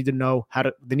need. They need to know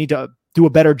they need to do a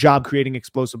better job creating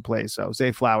explosive plays. So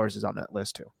Zay Flowers is on that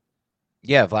list too.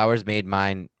 Yeah, Flowers made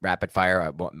mine rapid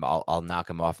fire. I'll knock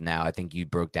him off now. I think you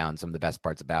broke down some of the best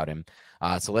parts about him.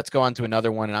 So let's go on to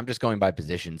another one, and I'm just going by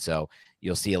position. So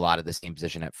you'll see a lot of the same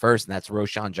position at first, and that's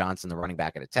Roschon Johnson, the running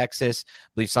back out of Texas. I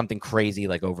believe something crazy,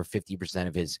 like over 50%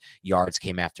 of his yards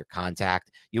came after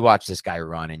contact. You watch this guy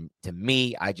run, and to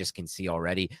me, I just can see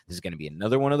already this is going to be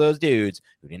another one of those dudes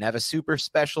who didn't have a super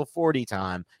special 40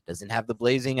 time, doesn't have the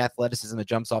blazing athleticism that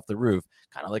jumps off the roof,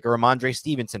 kind of like a Ramondre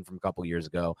Stevenson from a couple years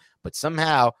ago. But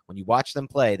somehow, when you watch them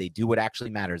play, they do what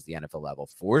actually matters at the NFL level: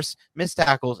 force missed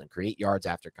tackles and create yards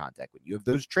after contact. When you have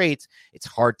those traits, it's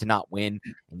hard to not win.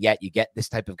 And yet you get this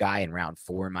type of guy in round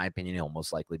 4, in my opinion. He'll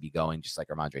most likely be going just like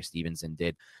Ramondre Stevenson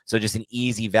did. So just an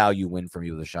easy value win for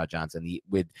me with Roschon Johnson,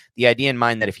 with the idea in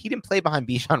mind that if he didn't play behind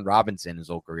Bijan Robinson his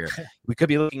whole career, we could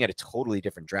be looking at a totally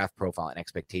different draft profile and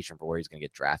expectation for where he's going to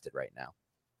get drafted right now.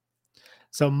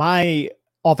 So my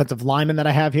offensive lineman that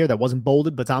I have here that wasn't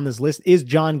bolded, but's on this list, is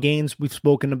John Gaines. We've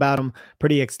spoken about him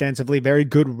pretty extensively. Very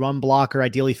good run blocker,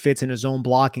 ideally fits in his own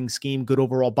blocking scheme, good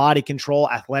overall body control,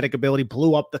 athletic ability,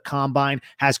 blew up the combine,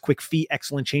 has quick feet,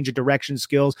 excellent change of direction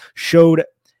skills, showed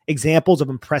examples of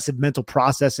impressive mental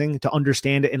processing to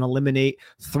understand it and eliminate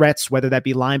threats, whether that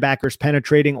be linebackers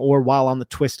penetrating or while on the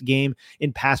twist game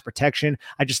in pass protection.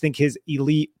 I just think his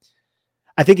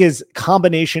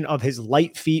combination of his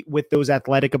light feet with those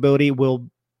athletic ability will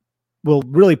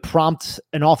really prompt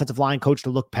an offensive line coach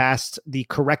to look past the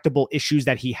correctable issues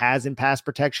that he has in pass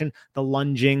protection, the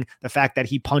lunging, the fact that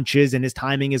he punches and his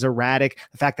timing is erratic,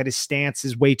 the fact that his stance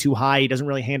is way too high. He doesn't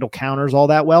really handle counters all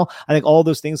that well. I think all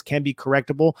those things can be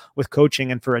correctable with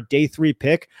coaching. And for a day 3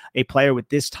 pick, a player with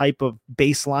this type of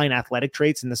baseline athletic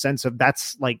traits, in the sense of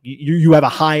that's like you have a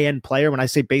high end player. When I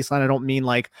say baseline, I don't mean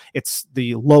like it's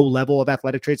the low level of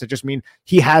athletic traits. I just mean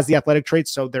he has the athletic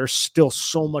traits. So there's still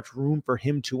so much room for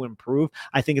him to improve.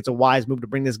 I think it's a wise move to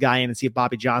bring this guy in and see if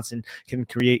Bobby Johnson can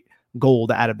create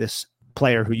gold out of this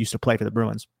player who used to play for the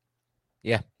Bruins.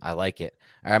 Yeah, I like it.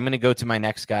 All right, I'm going to go to my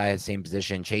next guy, same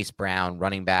position, Chase Brown,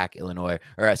 running back, Illinois.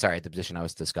 The position I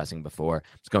was discussing before.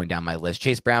 It's going down my list.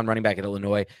 Chase Brown, running back at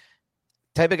Illinois.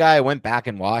 Type of guy I went back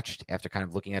and watched after kind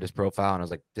of looking at his profile, and I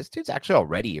was like, this dude's actually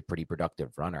already a pretty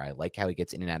productive runner. I like how he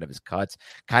gets in and out of his cuts.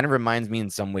 Kind of reminds me in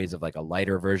some ways of like a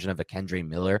lighter version of a Kendre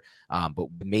Miller, but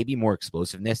maybe more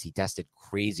explosiveness. He tested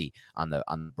crazy on the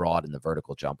broad and the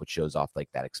vertical jump, which shows off like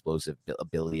that explosive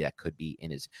ability that could be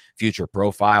in his future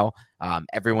profile.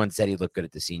 Everyone said he looked good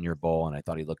at the Senior Bowl, and I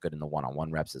thought he looked good in the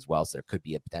one-on-one reps as well. So there could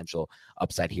be a potential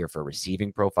upside here for a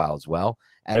receiving profile as well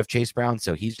out of Chase Brown.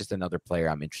 So he's just another player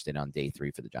I'm interested in on day 3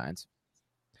 for the Giants.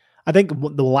 I think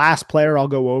the last player I'll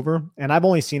go over, and I've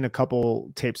only seen a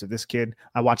couple tapes of this kid,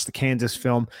 I watched the Kansas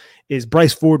film, is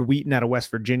Bryce Ford Wheaton out of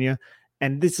West Virginia.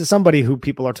 And this is somebody who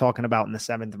people are talking about in the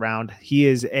 7th round. He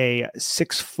is a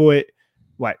 6'3",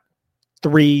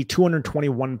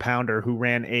 221 pounder who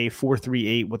ran a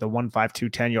 4.38 with a 1.52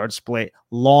 10-yard split,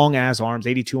 long ass arms,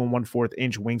 82 1/4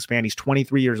 inch wingspan. He's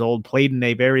 23 years old, played in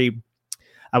a very,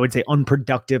 I would say,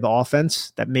 unproductive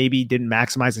offense that maybe didn't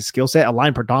maximize his skill set,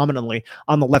 aligned predominantly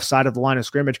on the left side of the line of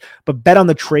scrimmage, but bet on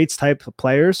the traits type of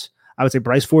players. I would say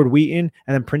Bryce Ford Wheaton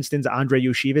and then Princeton's Andre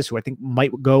Yoshivas, who I think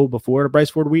might go before Bryce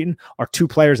Ford Wheaton, are 2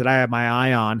 players that I have my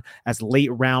eye on as late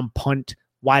round punt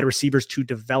wide receivers to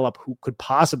develop, who could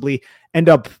possibly end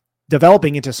up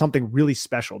developing into something really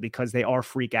special because they are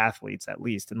freak athletes at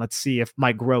least. And let's see if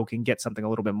Mike Groh can get something a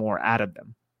little bit more out of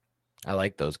them. I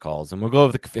like those calls, and we'll go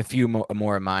over a few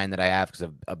more of mine that I have because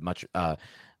of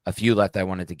a few left I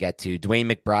wanted to get to.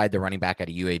 Dwayne McBride, the running back out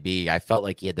of UAB. I felt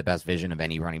like he had the best vision of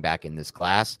any running back in this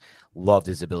class. Loved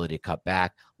his ability to cut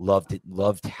back.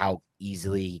 Loved how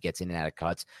easily he gets in and out of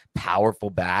cuts. Powerful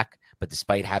back, but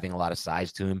despite having a lot of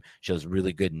size to him, shows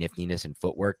really good niftiness and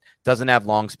footwork. Doesn't have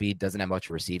long speed, doesn't have much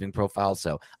receiving profile.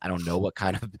 So I don't know what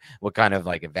kind of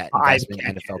like investment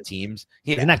NFL teams.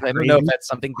 Yeah, I don't know if that's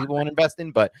something people want to invest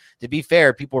in, but to be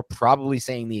fair, people are probably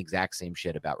saying the exact same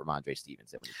shit about Ramondre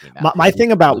Stevenson when he came out. My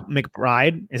thing about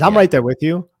McBride is I'm right there with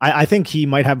you. I think he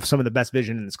might have some of the best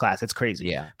vision in this class. It's crazy.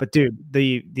 Yeah. But dude,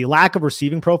 the lack of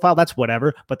receiving profile, that's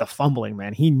whatever. But the fumbling,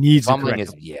 man, he needs fumbling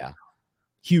is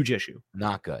huge issue.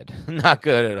 Not good. Not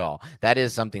good at all. That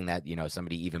is something that,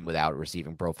 somebody even without a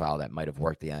receiving profile that might have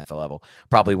worked the NFL level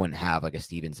probably wouldn't have, like a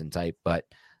Stevenson type, but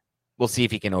we'll see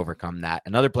if he can overcome that.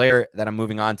 Another player that I'm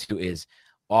moving on to is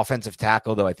offensive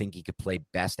tackle, though I think he could play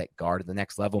best at guard at the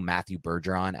next level. Matthew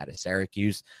Bergeron out of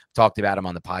Syracuse. Talked about him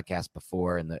on the podcast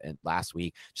before and last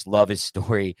week. Just love his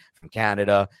story from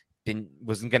Canada.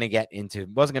 wasn't going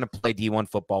to play D1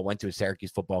 football, went to a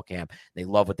Syracuse football camp. They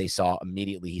love what they saw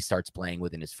immediately. He starts playing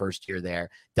within his first year there,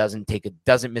 doesn't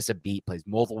miss a beat, plays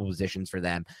multiple positions for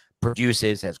them,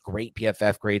 produces, has great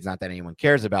PFF grades. Not that anyone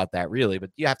cares about that really, but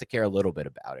you have to care a little bit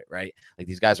about it, right? Like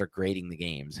these guys are grading the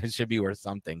games. It should be worth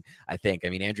something, I think. I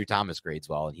mean, Andrew Thomas grades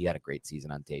well, and he had a great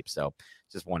season on tape. So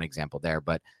just one example there,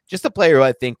 but just a player who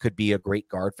I think could be a great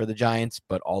guard for the Giants,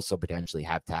 but also potentially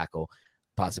have tackle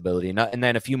possibility. And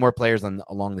then a few more players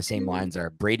along the same lines are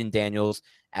Braden Daniels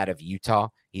out of Utah.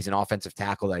 He's an offensive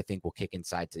tackle that I think will kick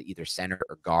inside to either center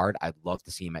or guard. I'd love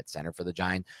to see him at center for the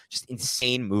Giants. Just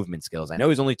insane movement skills. I know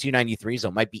he's only 293, so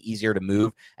it might be easier to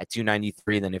move at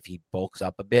 293 than if he bulks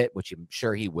up a bit, which I'm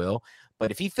sure he will.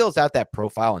 But if he fills out that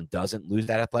profile and doesn't lose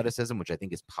that athleticism, which I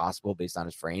think is possible based on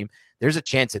his frame, there's a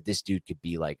chance that this dude could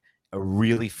be like a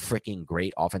really freaking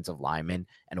great offensive lineman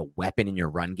and a weapon in your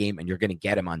run game, and you're going to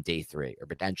get him on day 3 or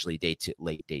potentially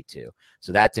late day 2.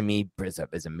 So that to me is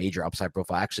a major upside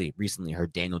profile. I actually recently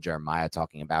heard Daniel Jeremiah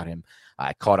talking about him.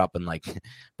 I caught up in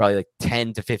probably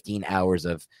 10 to 15 hours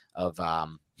of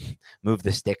Move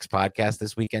the Sticks podcast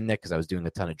this weekend, Nick, because I was doing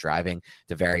a ton of driving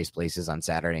to various places on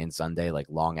Saturday and Sunday, like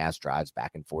long ass drives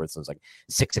back and forth. So it was like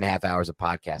 6.5 hours of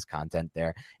podcast content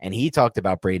there. And he talked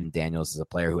about Braden Daniels as a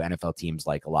player who NFL teams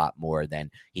like a lot more than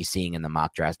he's seeing in the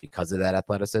mock drafts because of that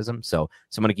athleticism. So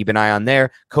someone to keep an eye on there.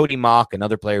 Cody Mock,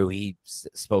 another player who he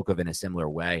spoke of in a similar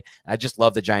way. I just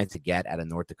love the Giants to get out of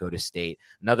North Dakota State.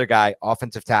 Another guy,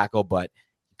 offensive tackle, but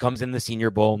comes in the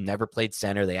Senior Bowl, never played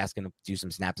center. They ask him to do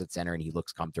some snaps at center, and he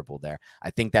looks comfortable there.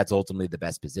 I think that's ultimately the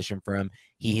best position for him.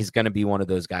 He's going to be one of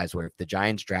those guys where if the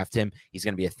Giants draft him, he's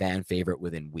going to be a fan favorite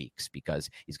within weeks because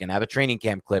he's going to have a training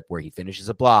camp clip where he finishes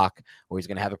a block, or he's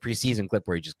going to have a preseason clip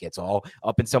where he just gets all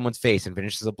up in someone's face and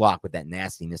finishes a block with that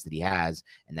nastiness that he has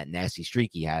and that nasty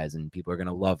streak he has, and people are going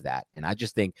to love that. And I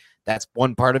just think that's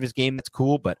one part of his game that's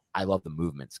cool, but I love the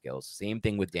movement skills. Same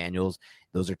thing with Daniels.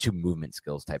 Those are two movement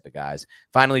skills type of guys.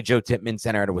 Finally, Joe Tippmann,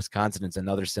 center out of Wisconsin. It's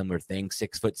another similar thing,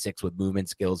 6'6" with movement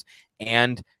skills,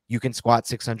 and you can squat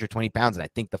 620 pounds. And I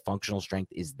think the functional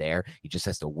strength is there. He just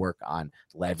has to work on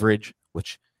leverage,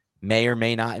 which may or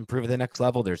may not improve at the next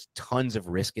level. There's tons of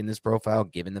risk in this profile,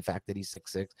 given the fact that he's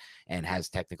 6'6" and has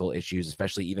technical issues,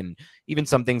 especially even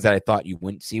some things that I thought you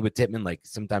wouldn't see with Tippmann. Like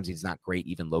sometimes he's not great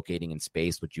even locating in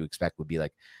space, which you expect would be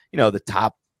like, the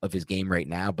top of his game right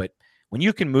now. But when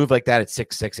you can move like that at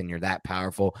 6'6" and you're that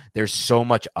powerful, there's so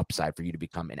much upside for you to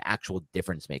become an actual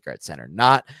difference maker at center.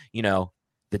 Not,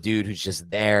 the dude who's just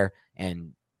there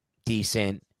and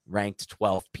decent, ranked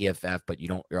 12th PFF, but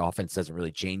your offense doesn't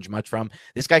really change much from.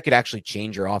 This guy could actually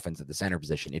change your offense at the center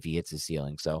position if he hits his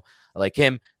ceiling. So I like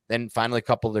him. Then finally, a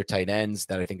couple of their tight ends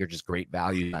that I think are just great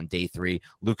value on day 3.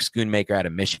 Luke Schoonmaker out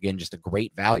of Michigan, just a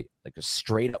great value, like a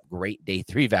straight up great day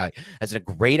 3 value. Has a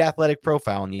great athletic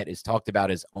profile, and yet is talked about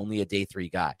as only a day 3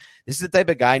 guy. This is the type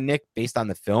of guy, Nick, based on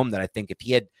the film, that I think if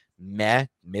he had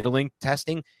middling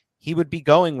testing, he would be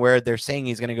going where they're saying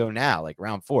he's going to go now, like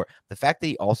round 4. The fact that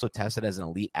he also tested as an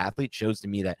elite athlete shows to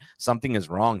me that something is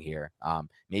wrong here.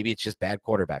 Maybe it's just bad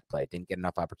quarterback play. Didn't get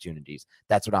enough opportunities.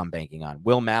 That's what I'm banking on.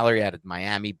 Will Mallory out of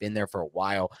Miami, been there for a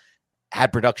while,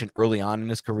 had production early on in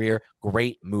his career.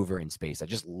 Great mover in space. I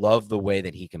just love the way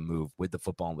that he can move with the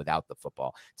football and without the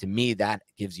football. To me, that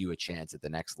gives you a chance at the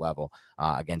next level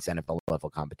against NFL level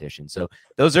competition. So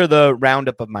those are the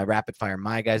roundup of my rapid fire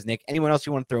my guys. Nick, anyone else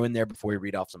you want to throw in there before we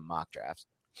read off some mock drafts?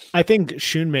 I think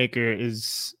Schoonmaker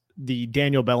is the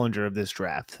Daniel Bellinger of this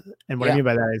draft. And what I mean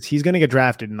by that is he's going to get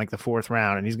drafted in like the 4th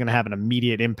round, and he's going to have an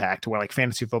immediate impact to where like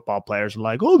fantasy football players are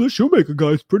like, oh, this Schoonmaker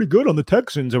guy's pretty good on the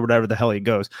Texans or whatever the hell he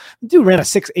goes. The dude ran a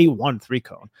 6.81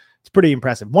 3-cone. It's pretty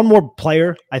impressive. One more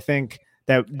player I think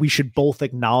that we should both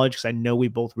acknowledge, because I know we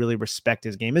both really respect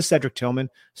his game, is Cedric Tillman.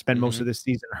 Spent most of this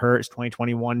season hurt. His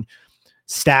 2021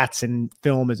 stats and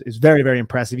film is very, very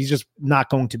impressive. He's just not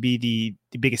going to be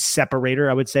the biggest separator,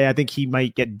 I would say. I think he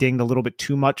might get dinged a little bit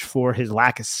too much for his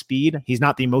lack of speed. He's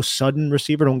not the most sudden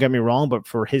receiver, don't get me wrong, but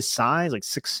for his size, like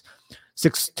 6'2",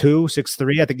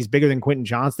 6'3", I think he's bigger than Quentin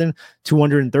Johnston,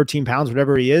 213 pounds,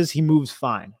 whatever he is, he moves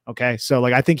fine. Okay. So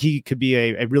like, I think he could be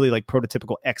a really like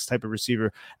prototypical X type of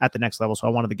receiver at the next level. So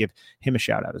I wanted to give him a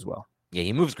shout out as well. Yeah,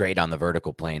 he moves great on the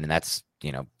vertical plane, and that's,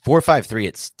 4.53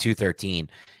 at 213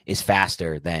 is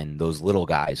faster than those little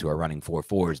guys who are running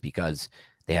 4.4s because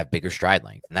they have bigger stride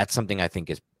length. And that's something I think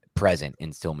is present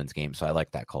in Tillman's game. So I like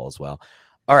that call as well.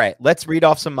 All right, let's read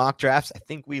off some mock drafts. I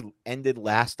think we ended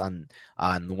last on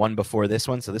the one before this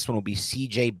one. So this one will be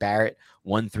CJ Barrett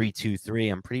 1323.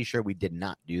 I'm pretty sure we did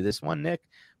not do this one, Nick,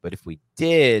 but if we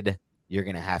did, you're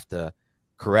going to have to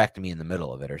correct me in the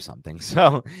middle of it or something.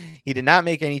 So he did not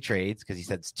make any trades because he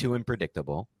said it's too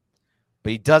unpredictable.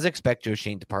 But he does expect Joe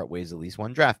Schoen to part ways at least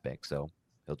one draft pick, so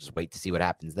he'll just wait to see what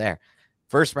happens there.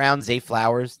 First round, Zay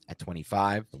Flowers at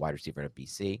 25, the wide receiver at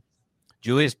BC.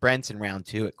 Julius Brents in round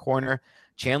 2 at corner.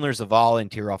 Chandler Zavala,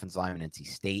 interior offensive lineman, NC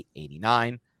State,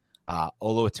 89.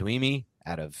 Olo Tuimi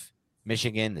out of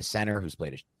Michigan, the center, who's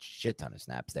played a shit ton of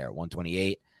snaps there at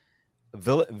 128.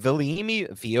 Viliimi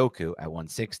Fioku at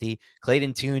 160.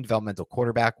 Clayton Tune, developmental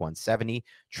quarterback, 170.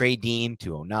 Trey Dean,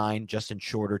 209. Justin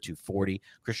Shorter, 240.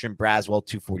 Christian Braswell,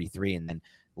 243. And then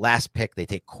last pick, they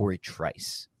take Corey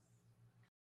Trice.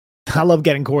 I love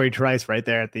getting Corey Trice right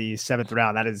there at the 7th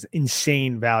round. That is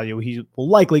insane value. He will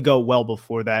likely go well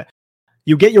before that.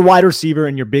 You get your wide receiver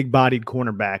and your big-bodied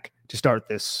cornerback to start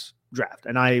this draft,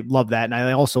 and I love that. And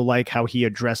I also like how he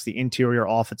addressed the interior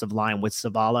offensive line with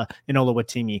Zavala and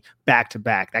Oluwatimi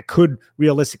back-to-back. That could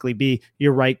realistically be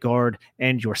your right guard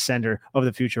and your center of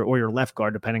the future, or your left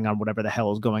guard, depending on whatever the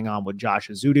hell is going on with Josh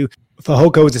Ezeudu.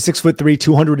 Fehoko is a 6'3",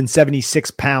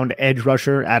 276-pound edge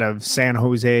rusher out of San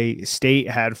Jose State,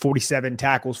 had 47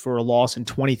 tackles for a loss and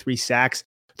 23 sacks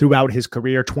throughout his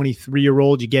career.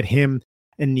 23-year-old, you get him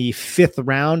in the 5th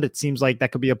round. It seems like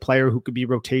that could be a player who could be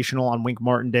rotational on Wink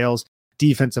Martindale's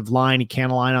defensive line. He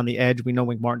can align on the edge. We know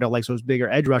Wink Martindale likes those bigger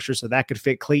edge rushers, so that could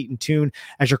fit Clayton Tune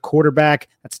as your quarterback.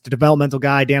 That's the developmental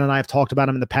guy. Dan and I have talked about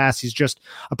him in the past. He's just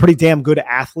a pretty damn good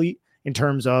athlete in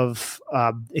terms of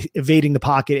evading the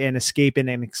pocket and escaping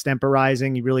and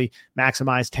extemporizing. He really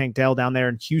maximized Tank Dell down there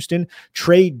in Houston.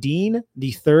 Trey Dean,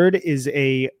 the 3rd, is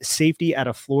a safety out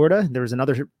of Florida. There was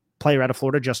another player out of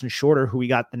Florida, Justin Shorter, who we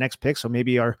got the next pick. So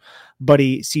maybe our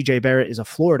buddy CJ Barrett is a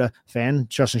Florida fan.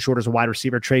 Justin Shorter is a wide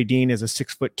receiver. Trey Dean is a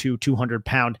 6'2",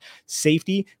 200-pound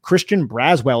safety. Christian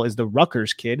Braswell is the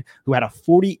Rutgers kid who had a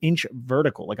 40-inch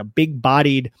vertical, like a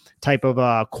big-bodied type of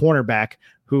cornerback,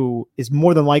 who is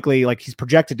more than likely, like, he's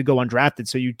projected to go undrafted.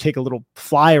 So you take a little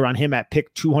flyer on him at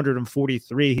pick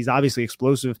 243. He's obviously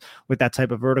explosive with that type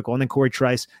of vertical. And then Corey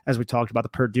Trice, as we talked about, the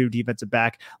Purdue defensive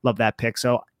back. Love that pick.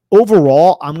 So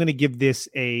overall, I'm going to give this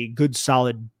a good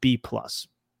solid B+.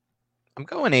 I'm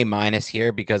going A-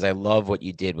 here because I love what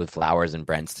you did with Flowers and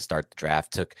Brents to start the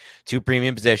draft. Took 2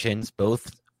 premium positions, both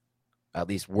at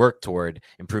least work toward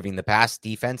improving the pass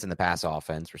defense and the pass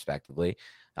offense, respectively,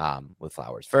 with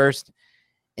Flowers first.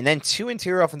 And then 2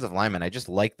 interior offensive linemen. I just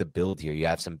like the build here. You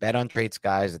have some bet on traits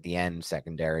guys at the end,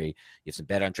 secondary. You have some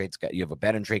bet on traits. You have a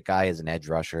bet on trait guy as an edge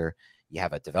rusher. You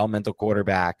have a developmental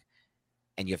quarterback.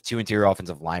 And you have 2 interior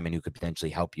offensive linemen who could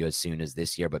potentially help you as soon as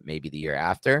this year, but maybe the year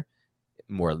after,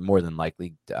 more than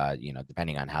likely,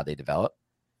 depending on how they develop.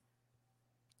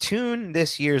 Tune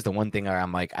this year is the one thing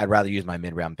I'm like, I'd rather use my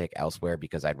mid-round pick elsewhere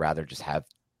because I'd rather just have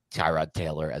Tyrod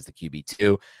Taylor as the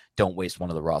QB2. Don't waste one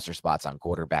of the roster spots on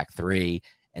quarterback 3.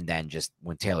 And then just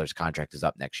when Taylor's contract is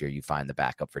up next year, you find the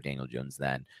backup for Daniel Jones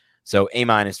then. So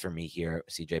A- for me here,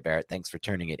 CJ Barrett. Thanks for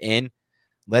turning it in.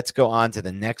 Let's go on to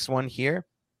the next one here.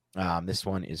 This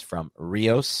one is from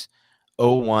Rios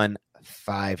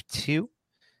 0152.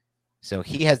 So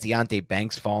he has Deonte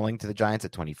Banks falling to the Giants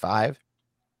at 25.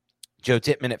 Joe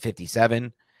Tippmann at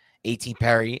 57. A.T.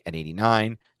 Perry at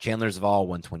 89. Chandler Zavala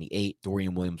 128.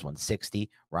 Dorian Williams 160.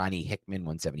 Ronnie Hickman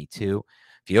 172.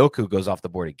 Fioku goes off the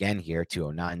board again here,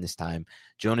 209 this time.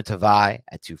 Jonah Tavai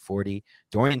at 240.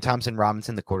 Dorian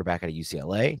Thompson-Robinson, the quarterback at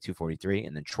UCLA, 243.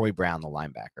 And then Troy Brown, the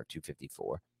linebacker,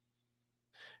 254.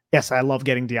 Yes, I love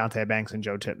getting Deonte Banks and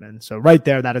Joe Tippmann. So right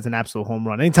there, that is an absolute home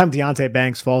run. Anytime Deonte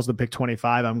Banks falls to pick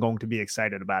 25, I'm going to be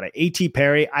excited about it. A.T.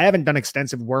 Perry, I haven't done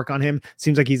extensive work on him.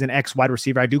 Seems like he's an ex-wide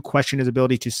receiver. I do question his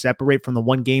ability to separate from the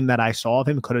one game that I saw of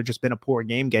him. Could have just been a poor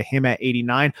game. Get him at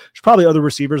 89. There's probably other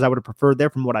receivers I would have preferred there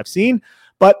from what I've seen.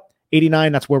 But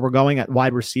 89, that's where we're going at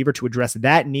wide receiver to address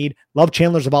that need. Love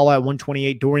Chandler Zavala at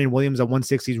 128. Dorian Williams at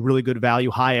 160 is really good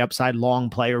value. High upside, long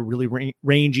player, really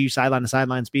rangy, sideline to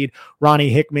sideline speed. Ronnie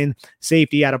Hickman,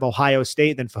 safety out of Ohio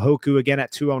State. Then Fehoko again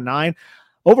at 209.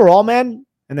 Overall, man,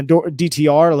 and then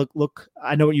DTR, look,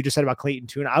 I know what you just said about Clayton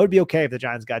Tune. I would be okay if the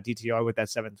Giants got DTR with that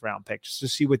 7th round pick, just to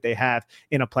see what they have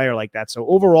in a player like that. So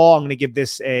overall, I'm going to give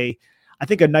this I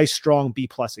think a nice, strong B+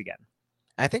 again.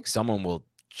 I think someone will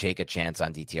take a chance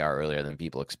on DTR earlier than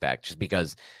people expect, just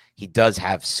because he does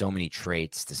have so many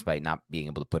traits despite not being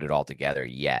able to put it all together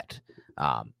yet.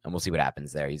 And we'll see what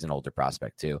happens there. He's an older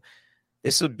prospect too.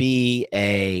 This would be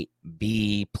a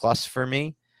B+ for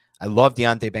me. I love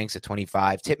Deonte Banks at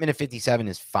 25. Tippmann at 57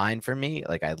 is fine for me.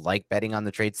 Like, I like betting on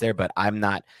the traits there, but I'm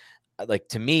not like,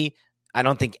 to me, I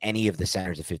don't think any of the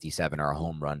centers at 57 are a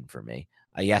home run for me.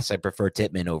 Yes, I prefer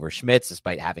Tippmann over Schmitz,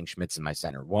 despite having Schmitz in my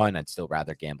center 1. I'd still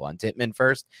rather gamble on Tippmann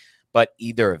first. But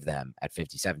either of them at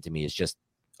 57 to me is just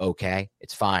okay.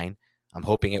 It's fine. I'm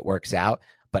hoping it works out.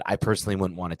 but I personally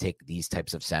wouldn't want to take these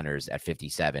types of centers at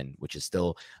 57, which is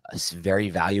still a very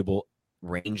valuable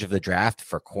range of the draft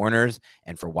for corners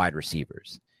and for wide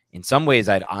receivers. In some ways,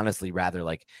 I'd honestly rather,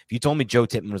 like, if you told me Joe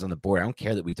Tippmann was on the board, I don't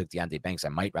care that we took Deonte Banks. I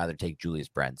might rather take Julius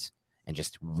Brents and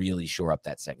just really shore up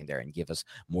that secondary and give us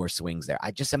more swings there.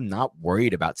 I just am not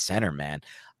worried about center, man.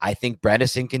 I think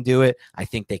Bredesen can do it. I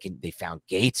think they found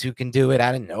Gates who can do it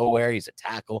out of nowhere. He's a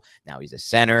tackle. Now he's a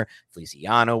center.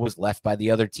 Feliciano was left by the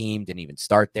other team. Didn't even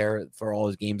start there for all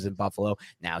his games in Buffalo.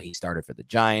 Now he started for the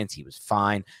Giants. He was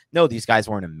fine. No, these guys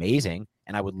weren't amazing.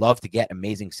 And I would love to get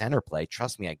amazing center play.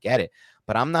 Trust me, I get it.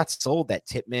 But I'm not sold that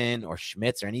Tippmann or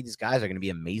Schmitz or any of these guys are going to be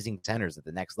amazing centers at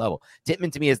the next level.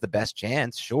 Tippmann, to me, is the best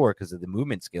chance, sure, because of the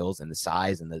movement skills and the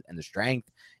size and the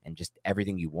strength and just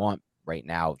everything you want right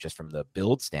now, just from the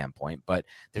build standpoint. But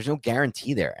there's no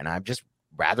guarantee there. And I'd just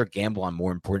rather gamble on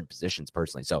more important positions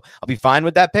personally. So I'll be fine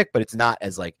with that pick, but it's not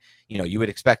as like, you would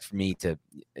expect for me to,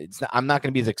 I'm not going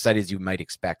to be as excited as you might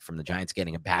expect from the Giants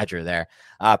getting a Badger there.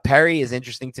 Perry is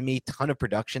interesting to me, ton of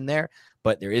production there,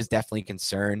 but there is definitely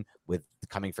concern with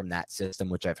coming from that system,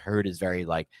 which I've heard is very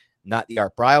like, not the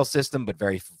Art Briles system, but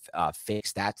very fake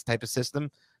stats type of system.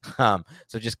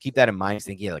 So just keep that in mind. I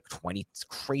think he had like 20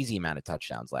 crazy amount of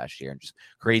touchdowns last year and just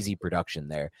crazy production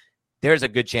there. There's a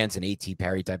good chance an A.T.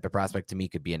 Perry type of prospect to me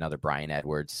could be another Brian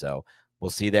Edwards. So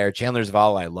we'll see there. Chandler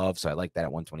Zavala I love, so I like that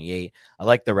at 128. I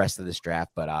like the rest of this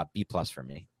draft, but B+ for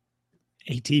me.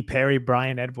 A.T. Perry,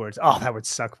 Brian Edwards. Oh, that would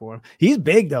suck for him. He's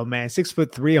big though, man.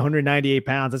 6'3", 198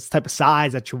 pounds. That's the type of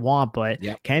size that you want, but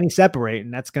can he separate?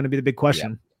 And that's going to be the big question.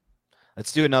 Yep.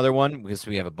 Let's do another one because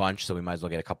we have a bunch, so we might as well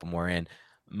get a couple more in.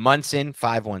 Munson,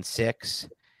 516,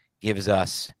 gives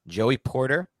us Joey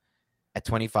Porter at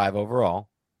 25 overall.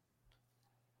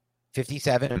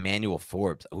 57, Emmanuel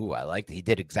Forbes. Ooh, I like that. He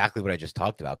did exactly what I just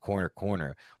talked about,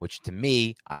 corner, which to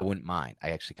me, I wouldn't mind. I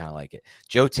actually kind of like it.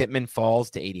 Joe Tippmann falls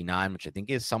to 89, which I think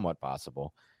is somewhat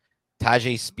possible.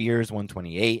 Tyjae Spears,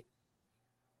 128.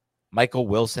 Michael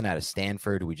Wilson out of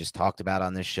Stanford, who we just talked about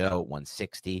on this show,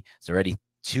 160. It's already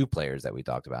 2 players that we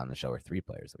talked about on the show, or 3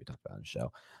 players that we talked about on the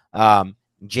show.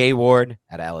 Jay Ward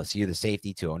at LSU, the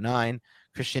safety, 209.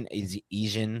 Christian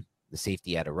Ezian, the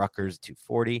safety out of Rutgers,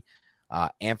 240.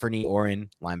 Anthony Orrin,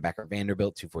 linebacker,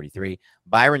 Vanderbilt, 243.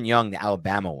 Byron Young, the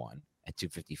Alabama one, at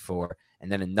 254. And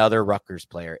then another Rutgers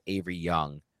player, Avery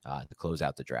Young, to close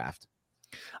out the draft.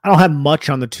 I don't have much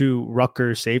on the 2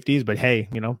 Rutgers safeties, but hey,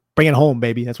 bring it home,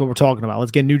 baby. That's what we're talking about.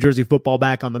 Let's get New Jersey football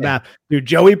back on the map. Dude,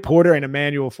 Joey Porter and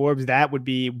Emmanuel Forbes, that would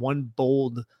be one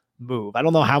bold move. I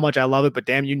don't know how much I love it, but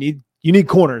damn, you need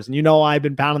corners. And I've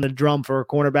been pounding the drum for a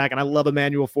cornerback, and I love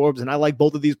Emmanuel Forbes, and I like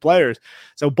both of these players.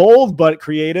 So bold, but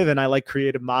creative, and I like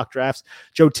creative mock drafts.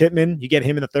 Joe Tippmann, you get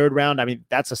him in the 3rd round. I mean,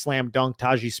 that's a slam dunk.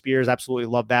 Tyjae Spears, absolutely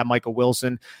love that. Michael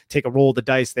Wilson, take a roll of the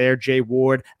dice there. Jay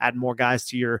Ward, add more guys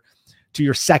to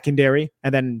your secondary.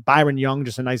 And then Byron Young,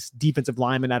 just a nice defensive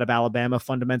lineman out of Alabama,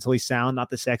 fundamentally sound, not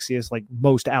the sexiest like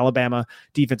most Alabama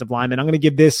defensive linemen. I'm going to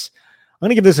give this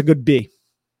a good B.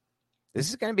 This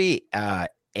is going to be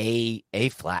A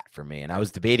flat for me, and I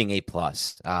was debating A+.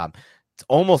 It's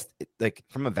almost like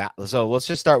so let's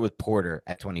just start with Porter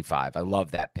at 25. I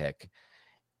love that pick.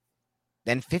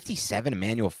 Then 57,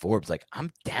 Emmanuel Forbes. Like,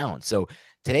 I'm down. So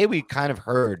today we kind of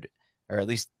heard, or at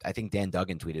least I think Dan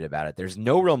Duggan tweeted about it, there's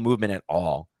no real movement at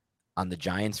all on the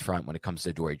Giants front when it comes to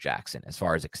Adoree Jackson, as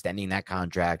far as extending that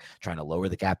contract, trying to lower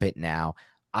the cap hit now.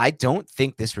 I don't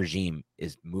think this regime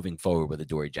is moving forward with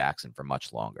Adoree Jackson for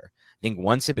much longer. I think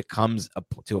once it becomes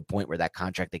to a point where that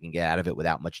contract, they can get out of it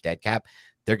without much dead cap,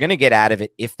 they're going to get out of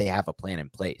it if they have a plan in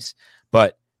place.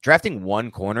 But drafting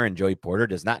one corner in Joey Porter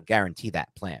does not guarantee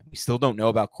that plan. We still don't know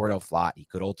about Cordell Flott. He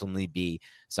could ultimately be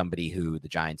somebody who the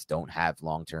Giants don't have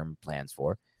long-term plans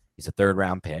for. He's a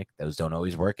 3rd-round pick. Those don't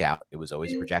always work out. It was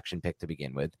always a projection pick to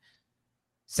begin with.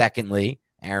 Secondly,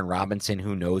 Aaron Robinson,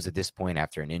 who knows at this point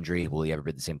after an injury, will he ever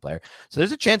be the same player? So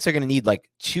there's a chance they're going to need like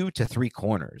 2 to 3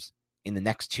 corners in the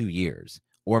next 2 years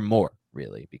or more,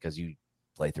 really, because you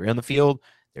play 3 on the field,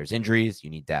 there's injuries, you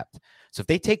need depth. So if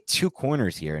they take 2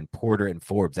 corners here in Porter and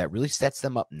Forbes, that really sets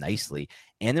them up nicely,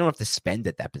 and they don't have to spend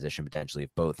at that position potentially if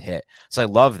both hit. So I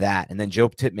love that. And then Joe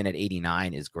Tippmann at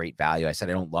 89 is great value. I said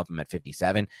I don't love him at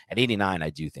 57. At 89, I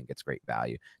do think it's great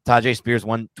value. Tyjae Spears,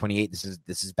 128.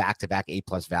 This is back-to-back A+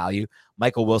 value.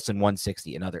 Michael Wilson,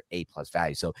 160, another A+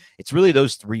 value. So it's really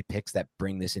those 3 picks that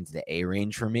bring this into the A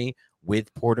range for me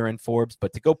with Porter and Forbes.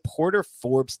 But to go Porter,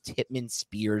 Forbes, Tippmann,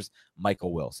 Spears,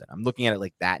 Michael Wilson, I'm looking at it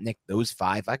like that, Nick. Those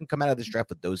 5, if I can come out of this draft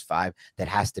with those 5, that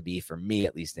has to be, for me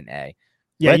at least, an A.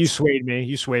 Yeah, you swayed me.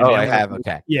 You swayed me. Oh, I have.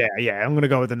 Okay. Yeah. I'm going to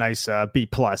go with a nice B+.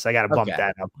 I got to bump Okay.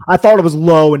 that up. I thought it was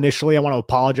low initially. I want to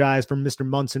apologize for Mr.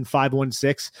 Munson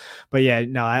 516. But yeah,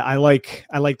 no, I like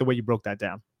the way you broke that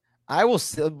down. We'll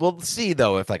see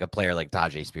though if like a player like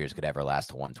Tajay Spears could ever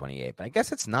last to 128, but I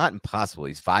guess it's not impossible.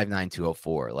 He's 5'9",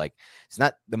 204. Like it's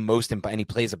not the most and he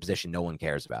plays a position no one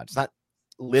cares about. It's not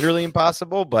literally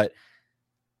impossible, but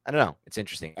I don't know. It's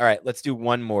interesting. All right, let's do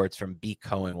one more. It's from B.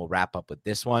 Cohen. We'll wrap up with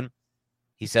this one.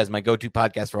 He says, my go-to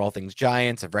podcast for all things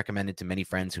Giants. I've recommended to many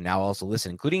friends who now also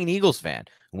listen, including an Eagles fan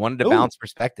who wanted to bounce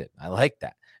perspective. I like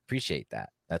that. Appreciate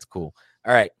that. That's cool.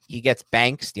 All right. He gets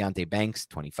Deontay Banks,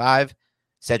 25.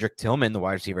 Cedric Tillman, the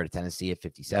wide receiver at Tennessee at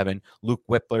 57. Luke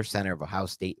Whippler, center of Ohio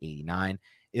State, 89.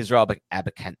 Israel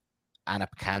Anapkanda.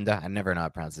 I never know how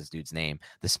to pronounce this dude's name.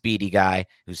 The speedy guy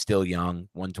who's still young,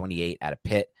 128 out of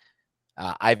Pitt.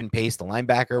 Ivan Pace, the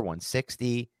linebacker,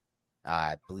 160.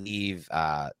 I believe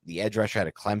the edge rusher out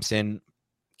of Clemson,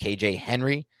 KJ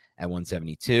Henry at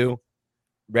 172.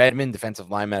 Redmond, defensive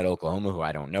lineman at Oklahoma, who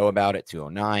I don't know about, at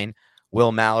 209.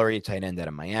 Will Mallory, tight end out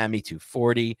of Miami,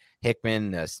 240.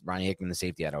 Ronnie Hickman, the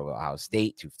safety out of Ohio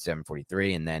State,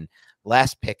 743. And then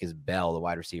last pick is Bell, the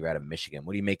wide receiver out of Michigan.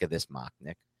 What do you make of this mock,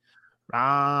 Nick?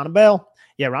 Ronnie Bell.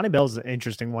 Yeah, Ronnie Bell's an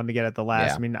interesting one to get at the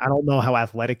last. Yeah. I mean, I don't know how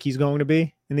athletic he's going to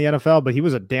be in the NFL, but he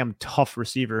was a damn tough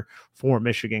receiver for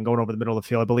Michigan going over the middle of the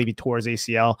field. I believe he tore his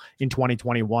ACL in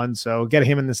 2021. So get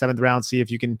him in the 7th round, see if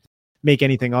you can make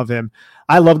anything of him.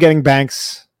 I love getting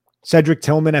Banks. Cedric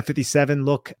Tillman at 57.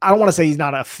 Look, I don't want to say he's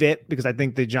not a fit because I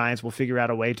think the Giants will figure out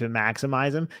a way to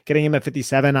maximize him. Getting him at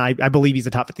 57, I believe he's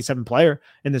a top 57 player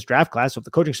in this draft class. So if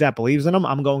the coaching staff believes in him,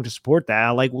 I'm going to support that.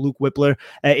 I like Luke Whippler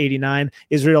at 89.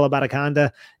 Israel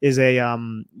Abanikanda is a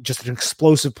just an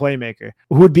explosive playmaker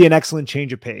who would be an excellent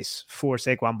change of pace for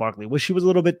Saquon Barkley. Wish he was a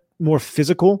little bit more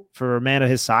physical for a man of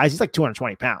his size. He's like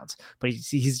 220 pounds, but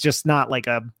he's just not like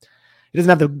he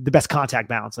doesn't have the best contact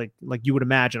balance like you would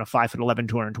imagine a 5'11",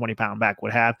 220-pound back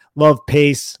would have. Love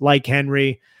pace, like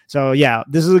Henry. So, yeah,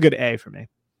 this is a good A for me.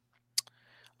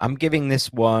 I'm giving this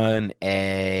one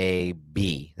a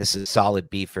B. This is a solid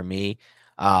B for me.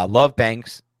 Love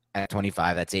Banks at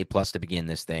 25. That's A+ to begin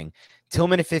this thing.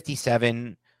 Tillman at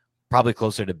 57, probably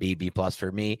closer to B+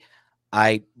 for me.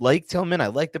 I like Tillman. I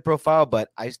like the profile, but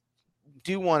I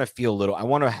do want to feel I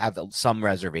want to have some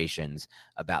reservations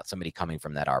about somebody coming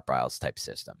from that Art Briles type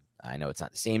system. I know it's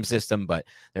not the same system, but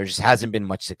there just hasn't been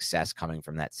much success coming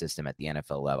from that system at the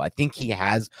NFL level. I think he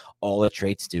has all the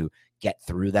traits to get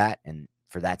through that and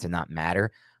for that to not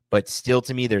matter, but still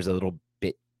to me, there's a little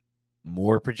bit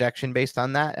more projection based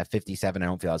on that. At 57, I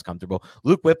don't feel as comfortable.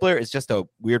 Luke Whippler is just a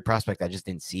weird prospect. I just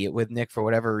didn't see it with Nick for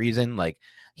whatever reason. Like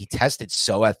he tested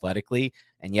so athletically,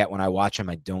 and yet when I watch him,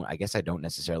 I guess I don't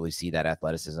necessarily see that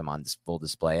athleticism on full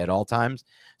display at all times.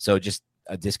 So just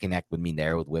a disconnect with me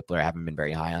there with Whippler. I haven't been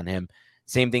very high on him.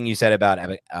 Same thing you said about, I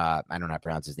don't know how to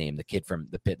pronounce his name, the kid from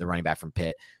the Pitt, the running back from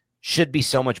Pitt. Should be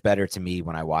so much better to me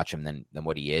when I watch him than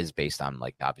what he is based on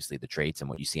like obviously the traits and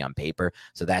what you see on paper.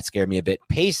 So that scared me a bit.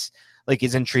 Pace like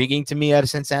is intriguing to me out of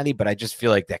Cincinnati, but I just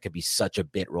feel like that could be such a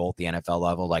bit role at the NFL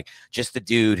level. Like just the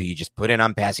dude who you just put in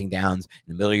on passing downs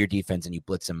in the middle of your defense and you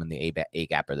blitz him in the A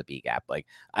gap or the B gap. Like,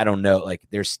 I don't know. Like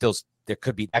that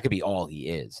could be all he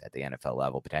is at the NFL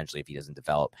level, potentially, if he doesn't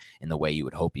develop in the way you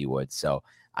would hope he would. So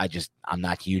I'm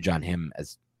not huge on him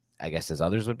as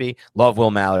others would be. Love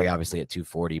Will Mallory, obviously, at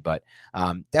 240, but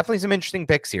definitely some interesting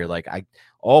picks here. Like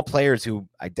all players who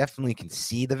I definitely can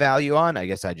see the value on. I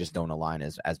guess I just don't align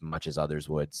as much as others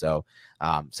would. So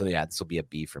yeah, this will be a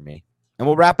B for me. And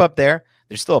we'll wrap up there.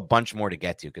 There's still a bunch more to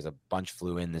get to because a bunch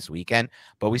flew in this weekend,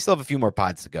 but we still have a few more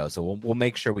pods to go. So we'll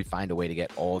make sure we find a way to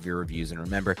get all of your reviews. And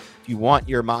remember, if you want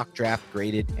your mock draft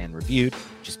graded and reviewed,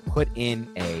 just put in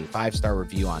a 5-star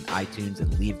review on iTunes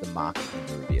and leave the mock in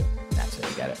the review. And that's how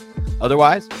you get it.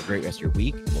 Otherwise, have a great rest of your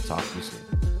week. And we'll talk to you soon.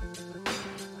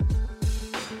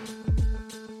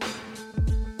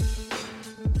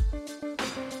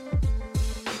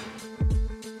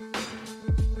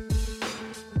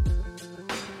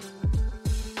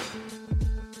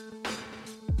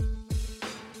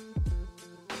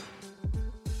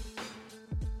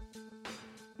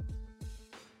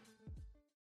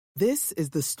 This is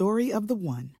the story of the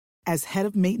one. As head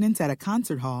of maintenance at a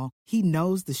concert hall, he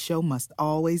knows the show must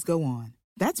always go on.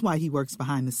 That's why he works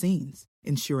behind the scenes,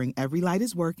 ensuring every light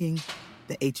is working,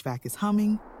 the HVAC is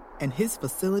humming, and his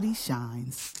facility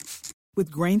shines. With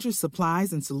Grainger's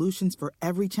supplies and solutions for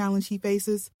every challenge he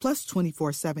faces, plus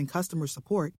 24/7 customer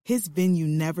support, his venue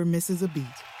never misses a beat.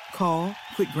 Call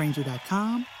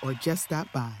quickgrainger.com or just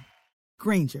stop by.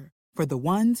 Grainger, for the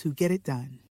ones who get it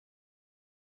done.